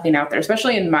nothing out there,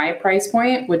 especially in my price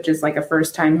point, which is like a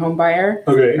first-time home buyer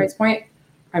price point.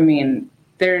 I mean,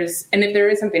 if there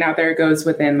is something out there, it goes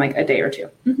within like a day or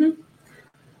two. Mm-hmm.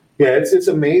 Yeah, it's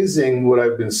amazing what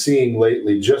I've been seeing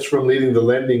lately just from leading the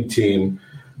lending team.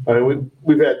 I mean,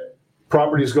 we've had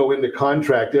properties go into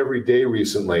contract every day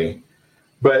recently,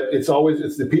 but it's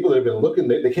the people that have been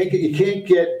looking. You can't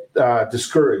get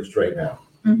discouraged right now.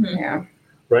 Mm-hmm. Yeah.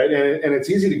 Right, and it's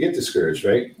easy to get discouraged,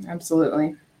 right?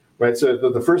 Absolutely. Right, so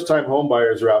the first-time home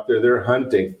buyers are out there. They're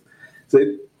hunting.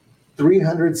 So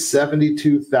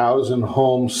 372,000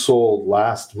 homes sold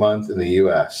last month in the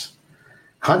U.S.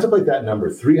 Contemplate that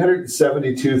number: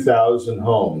 372,000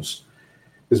 homes.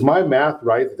 Is my math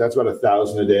right? That's about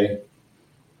 1,000 a day?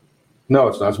 No,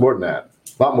 it's not. It's more than that.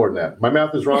 A lot more than that. My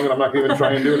math is wrong, and I'm not going to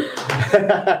try and do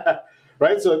it.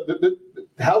 Right. So the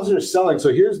houses are selling.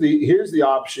 So here's the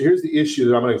option. Here's the issue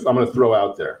that I'm going to throw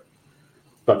out there.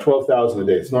 About 12,000 a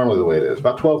day. It's normally the way it is.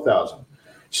 About 12,000.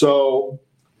 So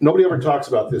nobody ever talks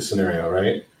about this scenario,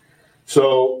 right?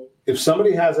 So if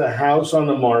somebody has a house on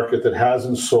the market that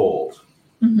hasn't sold,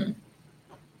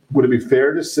 would it be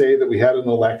fair to say that we had an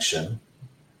election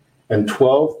and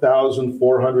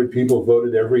 12,400 people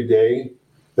voted every day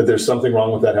that there's something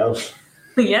wrong with that house?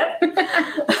 Yep.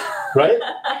 Right?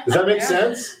 Does that make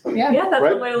sense? Yeah, that's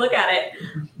right? the way to look at it.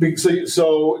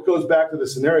 So it goes back to the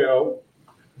scenario,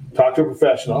 talk to a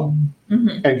professional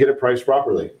and get it priced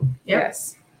properly.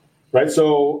 Yes. Right?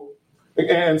 So,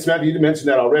 and Samantha, you mentioned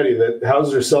that already, that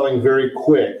houses are selling very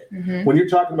quick. When you're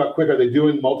talking about quick, are they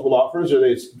doing multiple offers? Or are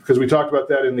they, because we talked about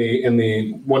that in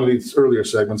the one of these earlier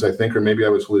segments, I think, or maybe I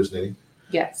was hallucinating.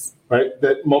 Yes. Right?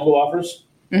 That multiple offers?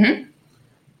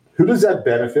 Who does that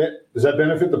benefit? Does that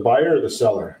benefit the buyer or the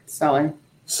seller? Seller.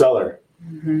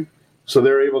 So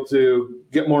they're able to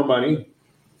get more money.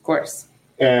 Of course.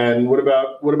 And what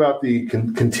about the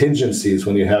contingencies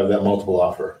when you have that multiple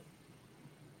offer?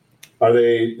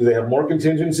 Do they have more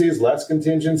contingencies, less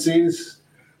contingencies?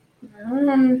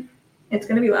 It's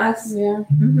going to be less. Yeah.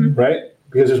 Right?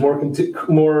 Because there's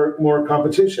more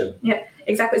competition. Yeah,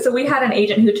 exactly. So we had an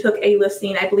agent who took a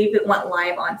listing, I believe it went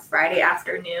live on Friday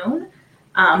afternoon.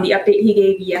 The update he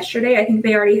gave yesterday, I think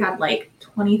they already had like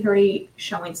 20, 30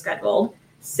 showings scheduled,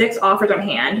 6 offers on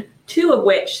hand, 2 of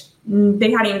which they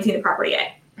hadn't even seen the property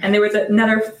yet. And there was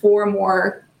another 4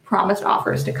 more promised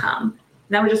offers to come.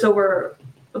 And that was just over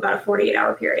about a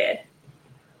 48-hour period.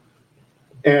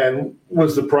 And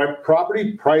was the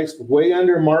property priced way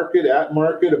under market, at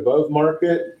market, above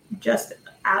market? Just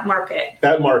at market.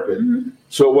 At market.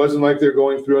 So it wasn't like they're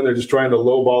going through and they're just trying to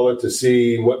lowball it to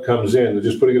see what comes in. They're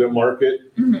just putting it at market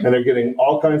and they're getting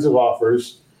all kinds of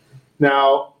offers.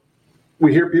 Now,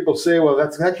 we hear people say, well,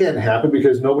 that can't happen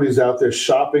because nobody's out there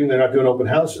shopping. They're not doing open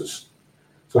houses.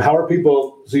 So how are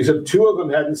people? So you said 2 of them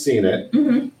hadn't seen it.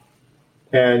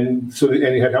 And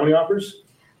you had how many offers?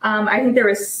 I think there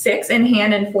was 6 in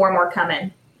hand and 4 more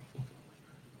coming.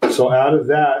 So out of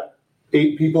that,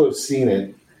 8 people have seen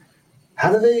it.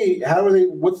 How are they,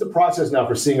 what's the process now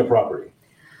for seeing a property?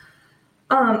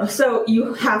 So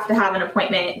you have to have an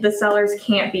appointment. The sellers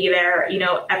can't be there.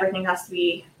 Everything has to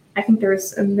be, I think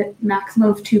there's a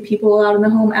maximum of 2 people allowed in the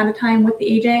home at a time with the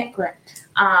agent. Correct.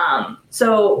 But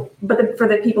for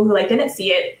the people who didn't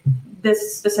see it,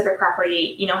 this specific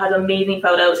property, has amazing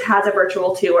photos, has a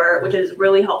virtual tour, which is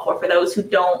really helpful for those who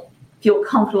don't feel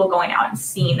comfortable going out and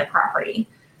seeing the property.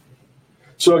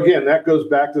 So again, that goes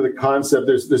back to the concept.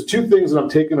 There's 2 things that I'm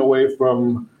taking away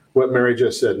from what Mary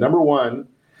just said. Number 1,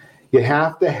 you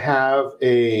have to have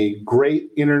a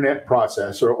great internet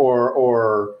process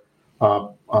or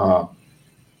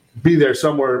be there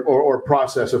somewhere or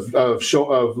process of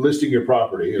listing your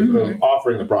property, of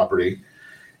offering the property,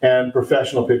 and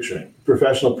professional picturing.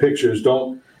 Professional pictures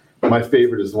don't. My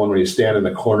favorite is the one where you stand in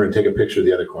the corner and take a picture of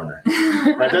the other corner.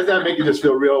 Right? Doesn't that make you just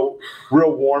feel real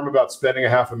warm about spending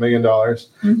 $500,000?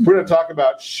 We're going to talk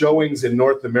about showings in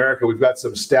North America. We've got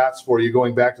some stats for you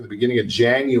going back to the beginning of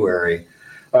January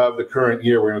of the current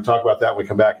year. We're going to talk about that when we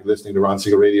come back. You're listening to Ron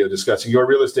Siegel Radio, discussing your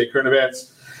real estate current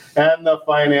events and the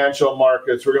financial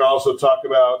markets. We're going to also talk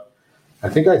about, I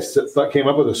think I came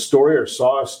up with a story or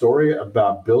saw a story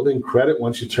about building credit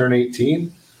once you turn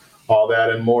 18. All that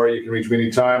and more. You can reach me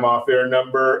anytime. Off-air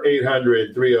number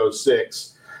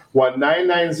 800-306-1990,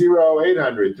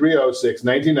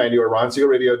 800-306-1990, or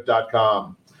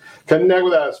RonSiegelRadio.com. Connect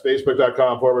with us,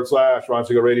 Facebook.com/Ron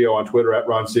Siegel Radio, on Twitter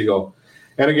 @Ron Siegel.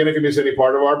 And again, if you miss any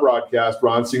part of our broadcast,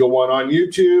 Ron Siegel 1 on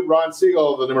YouTube, Ron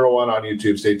Siegel, the number 1 on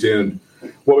YouTube. Stay tuned.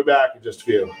 We'll be back in just a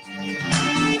few.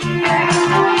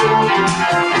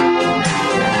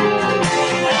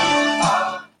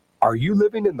 Are you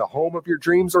living in the home of your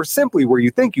dreams or simply where you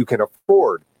think you can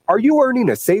afford? Are you earning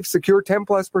a safe, secure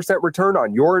 10+% return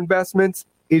on your investments?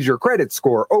 Is your credit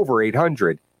score over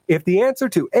 800? If the answer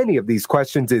to any of these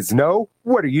questions is no,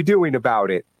 what are you doing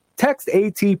about it? Text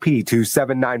ATP to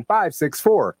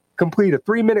 79564. Complete a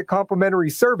 3-minute complimentary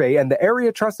survey, and the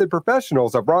area trusted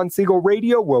professionals of Ron Siegel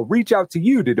Radio will reach out to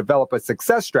you to develop a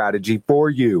success strategy for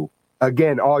you.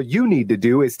 Again, all you need to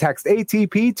do is text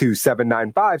ATP to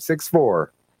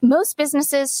 79564. Most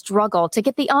businesses struggle to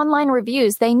get the online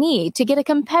reviews they need to get a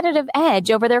competitive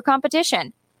edge over their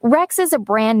competition. Rex is a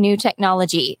brand new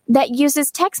technology that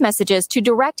uses text messages to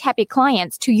direct happy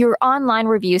clients to your online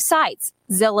review sites,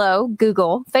 Zillow,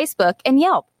 Google, Facebook, and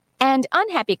Yelp, and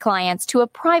unhappy clients to a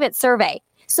private survey,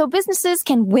 so businesses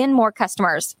can win more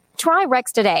customers. Try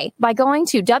Rex today by going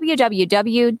to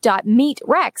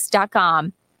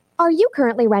www.meetrex.com. Are you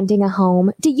currently renting a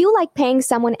home? Do you like paying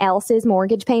someone else's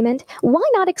mortgage payment? Why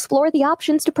not explore the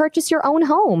options to purchase your own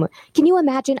home? Can you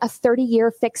imagine a 30-year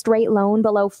fixed-rate loan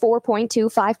below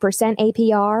 4.25%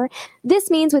 APR? This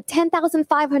means with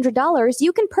 $10,500,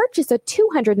 you can purchase a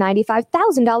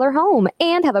 $295,000 home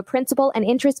and have a principal and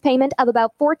interest payment of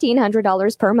about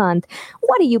 $1,400 per month.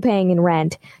 What are you paying in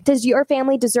rent? Does your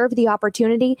family deserve the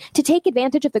opportunity to take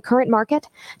advantage of the current market?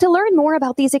 To learn more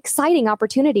about these exciting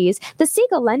opportunities, the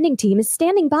Siegel Lending Team is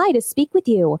standing by to speak with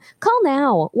you. Call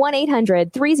now,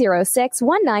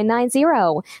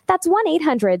 1-800-306-1990. That's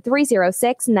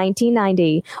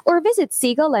 1-800-306-1990. Or visit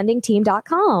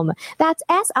SiegelLendingTeam.com. That's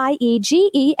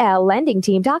SIEGEL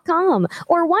LendingTeam.com.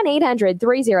 Or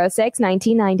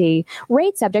 1-800-306-1990.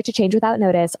 Rate subject to change without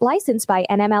notice. Licensed by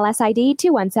NMLS ID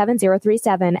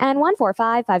 217037 and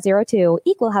 145502.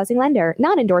 Equal housing lender.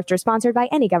 Not endorsed or sponsored by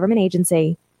any government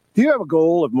agency. Do you have a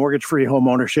goal of mortgage-free home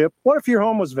ownership? What if your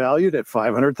home was valued at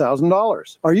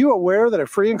 $500,000? Are you aware that a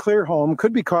free and clear home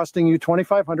could be costing you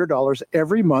 $2,500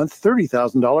 every month,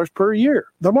 $30,000 per year?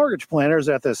 The mortgage planners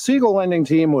at the Siegel Lending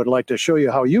Team would like to show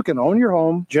you how you can own your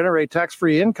home, generate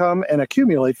tax-free income, and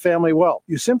accumulate family wealth.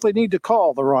 You simply need to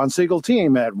call the Ron Siegel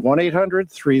Team at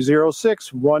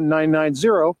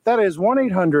 1-800-306-1990. That is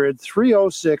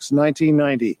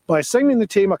 1-800-306-1990. By sending the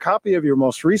team a copy of your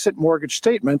most recent mortgage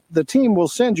statement, the team will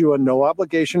send you a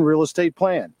no-obligation real estate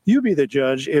plan. You be the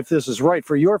judge if this is right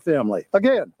for your family.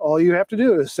 Again, all you have to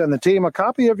do is send the team a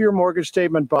copy of your mortgage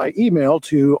statement by email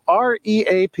to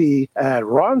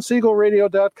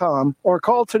reap@ronsiegelradio.com or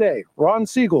call today. Ron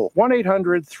Siegel,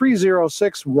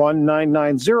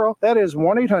 1-800-306-1990. That is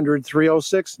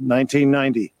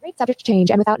 1-800-306-1990. Rate subject to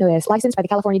change and without notice. Licensed by the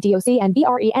California DOC and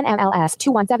BRE NMLS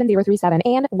 217037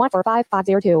 and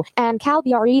 145502 and Cal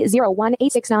BRE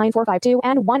 01869452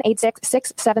 and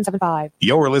 1866775.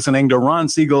 You're listening to Ron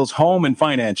Siegel's Home and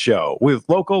Finance Show with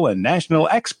local and national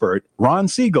expert Ron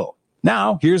Siegel.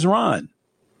 Now, here's Ron.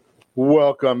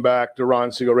 Welcome back to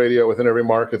Ron Siegel Radio. Within every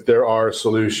market, there are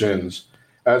solutions,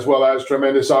 as well as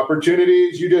tremendous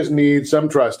opportunities. You just need some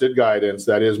trusted guidance.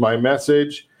 That is my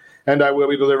message, and I will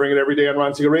be delivering it every day on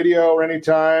Ron Siegel Radio or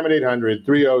anytime at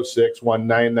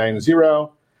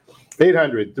 800-306-1990.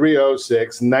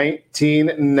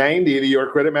 800-306-1990, the Your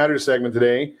Credit Matters segment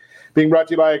today, being brought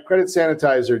to you by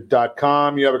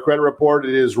CreditSanitizer.com. You have a credit report.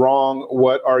 It is wrong.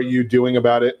 What are you doing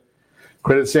about it?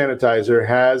 Credit Sanitizer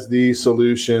has the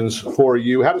solutions for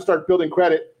you. How to start building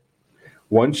credit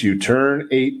once you turn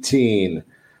 18.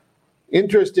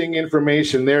 Interesting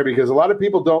information there because a lot of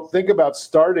people don't think about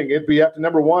starting it, but you have to,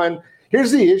 number one,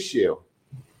 here's the issue.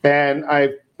 And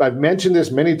I've mentioned this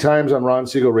many times on Ron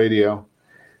Siegel Radio.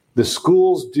 The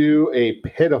schools do a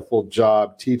pitiful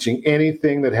job teaching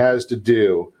anything that has to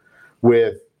do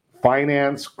with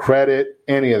finance, credit,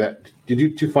 any of that. Did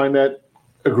you two find that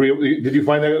Did you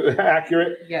find that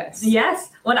accurate? Yes. Yes.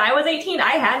 When I was 18,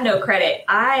 I had no credit.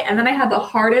 And then I had the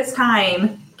hardest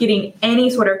time getting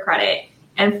any sort of credit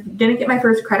and didn't get my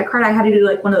first credit card. I had to do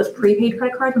like one of those prepaid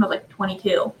credit cards when I was like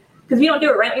 22. Because if you don't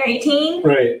do it right when you're 18,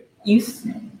 right, you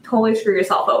totally screw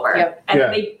yourself over. Yep. And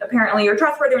they apparently you're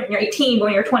trustworthy when you're 18, but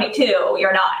when you're 22,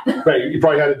 you're not. Right. You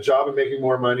probably had a job and making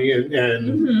more money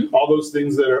and all those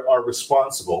things that are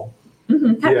responsible.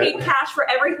 Had paid cash for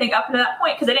everything up to that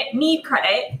point because I didn't need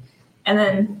credit, and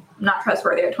then not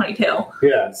trustworthy at 22.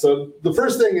 Yeah. So the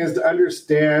first thing is to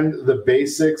understand the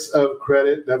basics of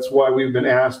credit. That's why we've been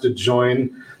asked to join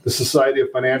the Society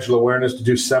of Financial Awareness to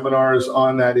do seminars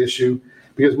on that issue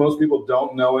because most people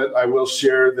don't know it. I will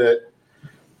share that,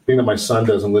 being that my son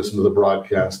doesn't listen to the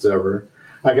broadcast ever,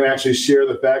 I can actually share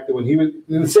the fact that when he was,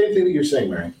 and the same thing that you're saying,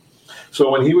 Mary. So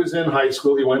when he was in high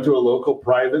school, he went to a local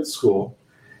private school.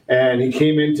 And he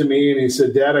came in to me and he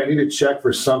said, Dad, I need a check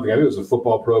for something. I think it was a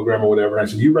football program or whatever. And I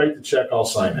said, you write the check, I'll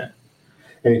sign it.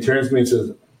 And he turns to me and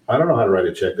says, I don't know how to write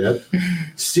a check, Dad.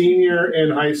 Senior in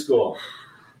high school,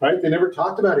 right? They never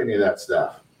talked about any of that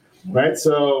stuff, right?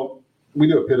 So we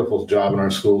do a pitiful job in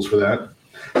our schools for that.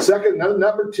 Second,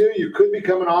 number two, you could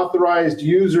become an authorized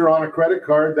user on a credit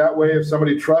card. That way, if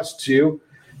somebody trusts you,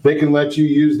 they can let you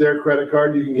use their credit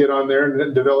card. You can get on there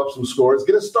and develop some scores.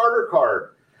 Get a starter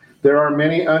card. There are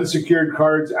many unsecured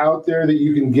cards out there that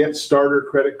you can get starter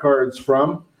credit cards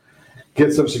from.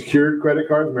 Get some secured credit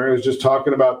cards. Mary was just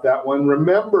talking about that one.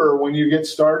 Remember, when you get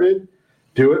started,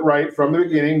 do it right from the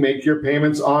beginning. Make your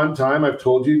payments on time. I've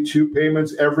told you 2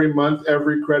 payments every month,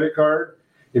 every credit card.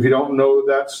 If you don't know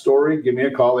that story, give me a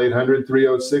call,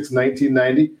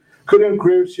 800-306-1990. Could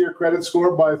increase your credit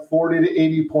score by 40 to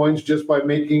 80 points just by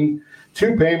making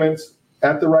 2 payments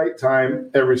at the right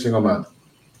time every single month.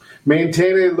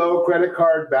 Maintain a low credit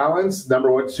card balance. Number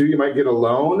 1, 2, you might get a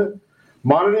loan,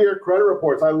 Monitor your credit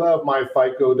reports. I love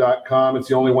myfico.com. It's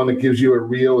the only one that gives you a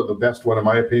real, or the best one in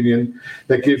my opinion,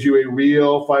 that gives you a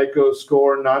real FICO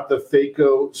score, not the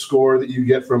FACO score that you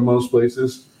get from most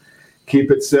places. Keep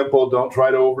it simple. Don't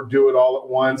try to overdo it all at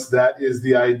once. That is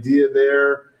the idea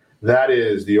there. That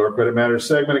is the Your Credit Matters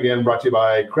segment, again, brought to you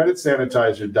by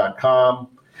creditsanitizer.com.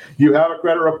 You have a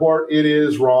credit report. It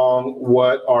is wrong.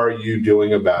 What are you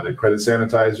doing about it? Credit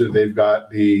Sanitizer, they've got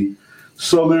the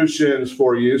solutions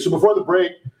for you. So before the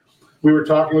break, we were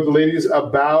talking with the ladies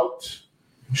about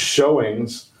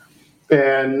showings,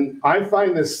 and I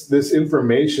find this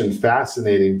information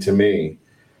fascinating to me,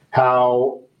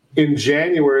 how in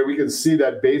January we could see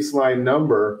that baseline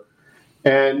number,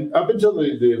 and up until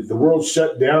the world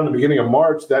shut down in the beginning of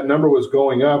March, that number was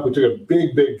going up. We took a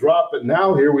big drop, but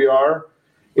now here we are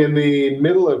in the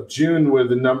middle of June, where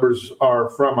the numbers are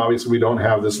from. Obviously, we don't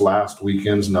have this last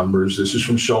weekend's numbers. This is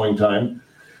from showing time.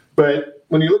 But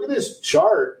when you look at this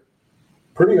chart,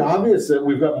 pretty obvious that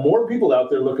we've got more people out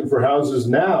there looking for houses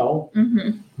now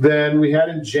than we had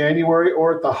in January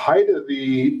or at the height of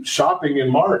the shopping in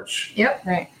March. Yep.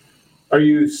 Right. Are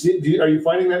you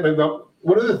finding that?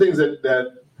 One of the things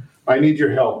that I need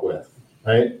your help with,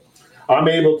 right? I'm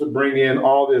able to bring in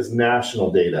all this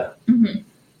national data.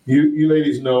 You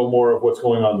ladies know more of what's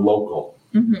going on local.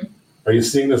 Are you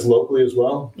seeing this locally as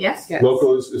well? Yes.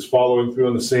 Local is following through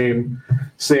in the same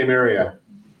area.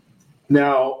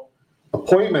 Now,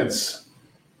 appointments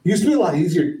used to be a lot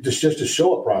easier just to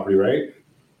show a property, right?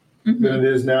 Than it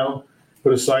is now.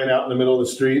 Put a sign out in the middle of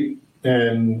the street,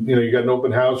 and you got an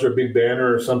open house or a big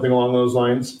banner or something along those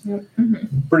lines.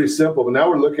 Pretty simple. But now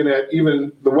we're looking at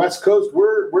even the West Coast.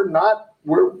 We're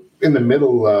in the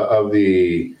middle of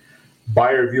the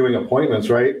buyer viewing appointments,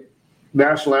 right?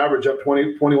 National average up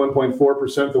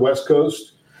 21.4%. The West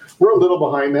Coast, we're a little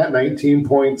behind that,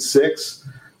 19.6%.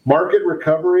 Market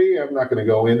recovery, I'm not going to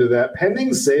go into that.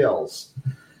 Pending sales,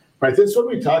 right? This is what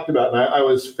we talked about, and I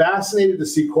was fascinated to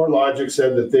see CoreLogic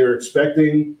said that they're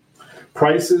expecting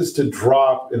prices to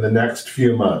drop in the next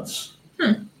few months.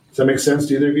 Does that make sense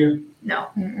to either of you? No.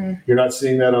 You're not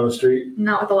seeing that on the street?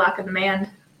 Not with the lack of demand.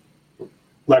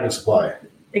 Lack of supply.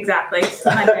 Exactly.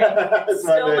 Still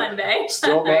Monday.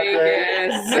 Still Monday.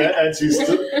 And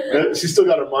she's still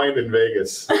got her mind in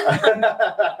Vegas.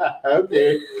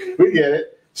 Okay, we get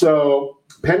it. So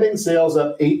pending sales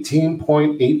up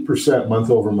 18.8% month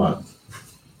over month.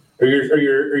 Are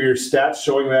your stats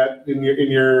showing that in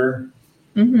your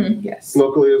yes,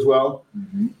 locally as well?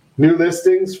 New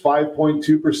listings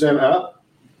 5.2% up.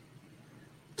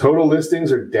 Total listings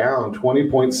are down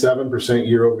 20.7%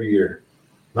 year over year.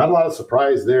 Not a lot of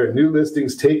surprise there. New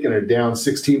listings taken are down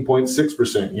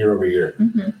 16.6% year over year.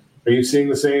 Are you seeing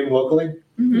the same locally?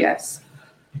 Yes.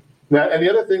 Now, and the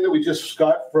other thing that we just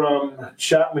got from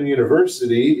Chapman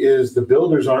University is the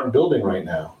builders aren't building right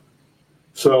now.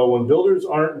 So when builders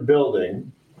aren't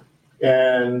building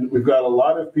and we've got a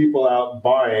lot of people out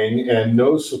buying and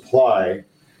no supply,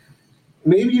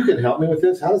 maybe you can help me with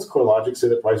this. How does CoreLogic say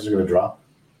that prices are going to drop?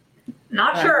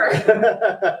 Not sure.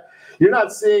 You're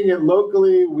not seeing it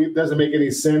locally. It doesn't make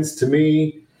any sense to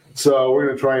me. So we're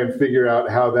going to try and figure out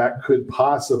how that could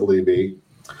possibly be.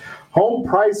 Home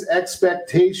price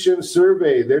expectation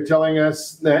survey. They're telling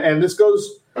us, and this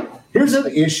goes, here's an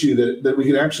issue that we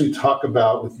can actually talk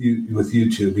about with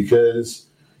you two, because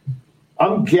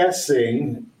I'm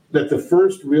guessing that the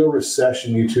first real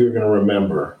recession you two are going to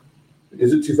remember,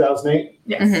 is it 2008?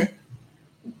 Yes.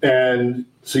 And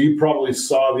so you probably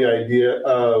saw the idea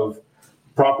of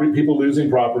people losing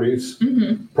properties,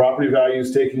 property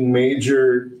values taking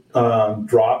major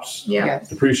drops,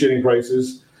 depreciating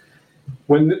prices.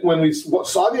 When we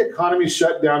saw the economy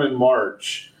shut down in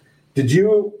March, did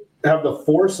you have the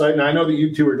foresight? And I know that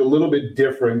you two are a little bit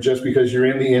different just because you're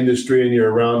in the industry and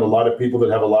you're around a lot of people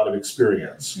that have a lot of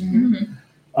experience.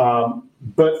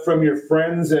 But from your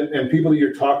friends and people that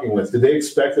you're talking with, did they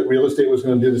expect that real estate was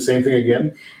going to do the same thing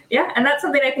again? Yeah, and that's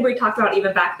something I think we talked about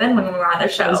even back then when we were on the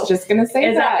show. I was just going to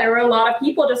say that there were a lot of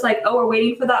people just like, oh, we're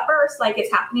waiting for that burst. Like, it's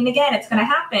happening again. It's going to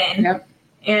happen. Yep.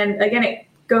 And again, it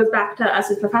goes back to us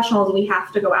as professionals. We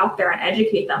have to go out there and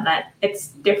educate them that it's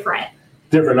different.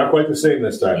 Different, not quite the same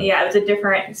this time. Yeah, it was a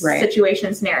different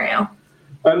situation scenario.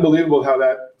 Unbelievable how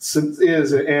that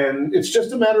is, and it's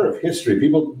just a matter of history.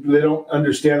 People, they don't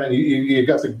understand that. You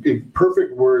got the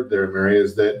perfect word there, Mary,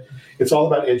 is that it's all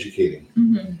about educating.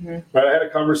 Right? I had a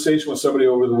conversation with somebody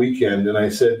over the weekend, and I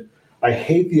said, I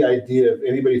hate the idea of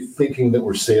anybody thinking that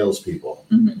we're salespeople,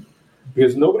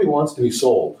 because nobody wants to be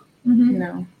sold.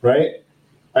 No. Right?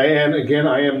 And again,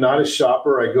 I am not a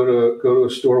shopper. I go to a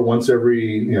store once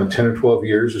every 10 or 12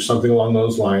 years or something along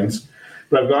those lines.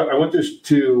 But I went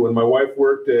to when my wife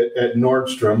worked at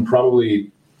Nordstrom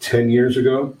probably 10 years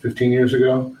ago, 15 years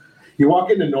ago. You walk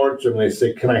into Nordstrom and they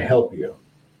say, "Can I help you?"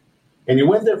 And you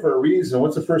went there for a reason.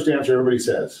 What's the first answer everybody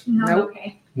says? No, I'm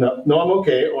okay. No, I'm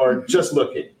okay, or just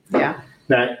looking. Yeah.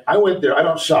 Now, I went there. I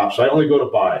don't shop, so I only go to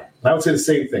buy. And I would say the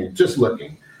same thing, just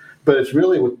looking. But it's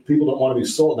really what people don't want to be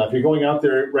sold. Now, if you're going out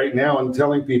there right now and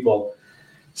telling people,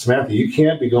 Samantha, you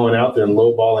can't be going out there and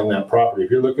lowballing that property.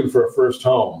 If you're looking for a first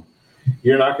home,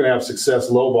 you're not going to have success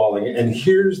lowballing it. And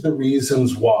here's the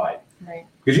reasons why. Right.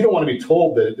 Because you don't want to be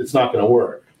told that it's not going to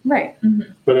work. Right.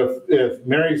 Mm-hmm. But if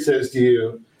Mary says to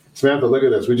you, Samantha, look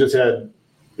at this. We just had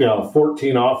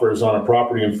 14 offers on a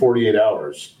property in 48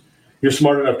 hours. You're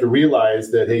smart enough to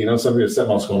realize that, hey, something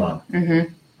else going on.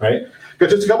 Mm-hmm. Right? Got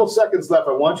just a couple seconds left.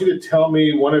 I want you to tell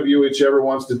me, one of you, whichever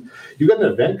wants to, you've got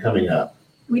an event coming up.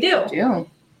 We do.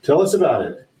 Tell us about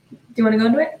it. Do you want to go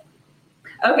into it?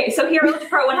 Okay, so Heroes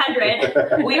Pro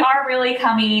 100, we are really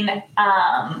coming,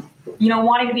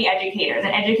 wanting to be educators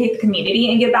and educate the community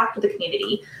and give back to the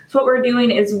community. So what we're doing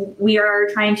is we are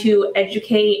trying to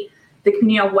educate the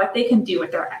community on what they can do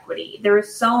with their equity. There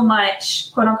is so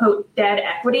much, quote unquote, dead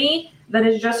equity that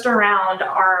is just around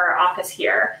our office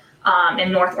here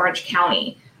in North Orange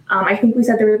County. I think we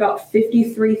said there were about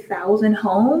 53,000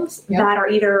 homes that are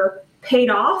either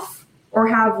paid off or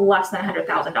have less than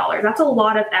 $100,000. That's a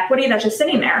lot of equity that's just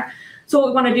sitting there. So what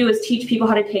we want to do is teach people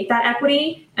how to take that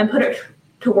equity and put it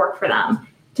to work for them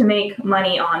to make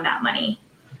money on that money.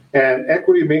 And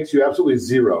equity makes you absolutely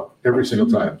zero every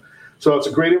single time. So it's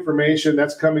a great information.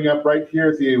 That's coming up right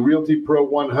here at the Realty Pro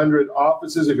 100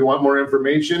 offices. If you want more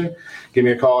information, give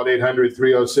me a call at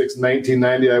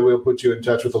 800-306-1990. I will put you in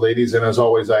touch with the ladies. And as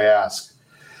always, I ask,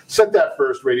 set that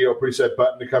first radio preset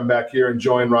button to come back here and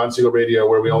join Ron Siegel Radio,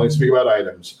 where we only speak about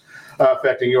items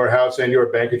affecting your house and your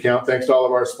bank account. Thanks to all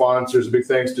of our sponsors. A big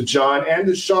thanks to John and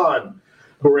to Sean,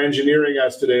 who are engineering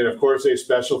us today. And, of course, a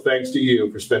special thanks to you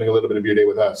for spending a little bit of your day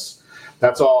with us.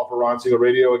 That's all for Ron Siegel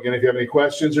Radio. Again, if you have any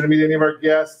questions or to meet any of our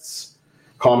guests,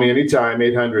 call me anytime,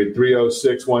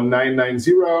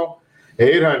 800-306-1990,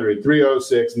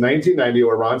 800-306-1990,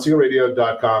 or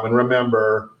ronsiegelradio.com. And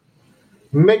remember,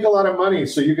 make a lot of money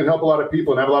so you can help a lot of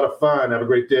people and have a lot of fun. Have a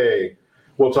great day.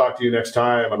 We'll talk to you next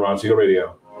time on Ron Siegel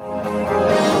Radio.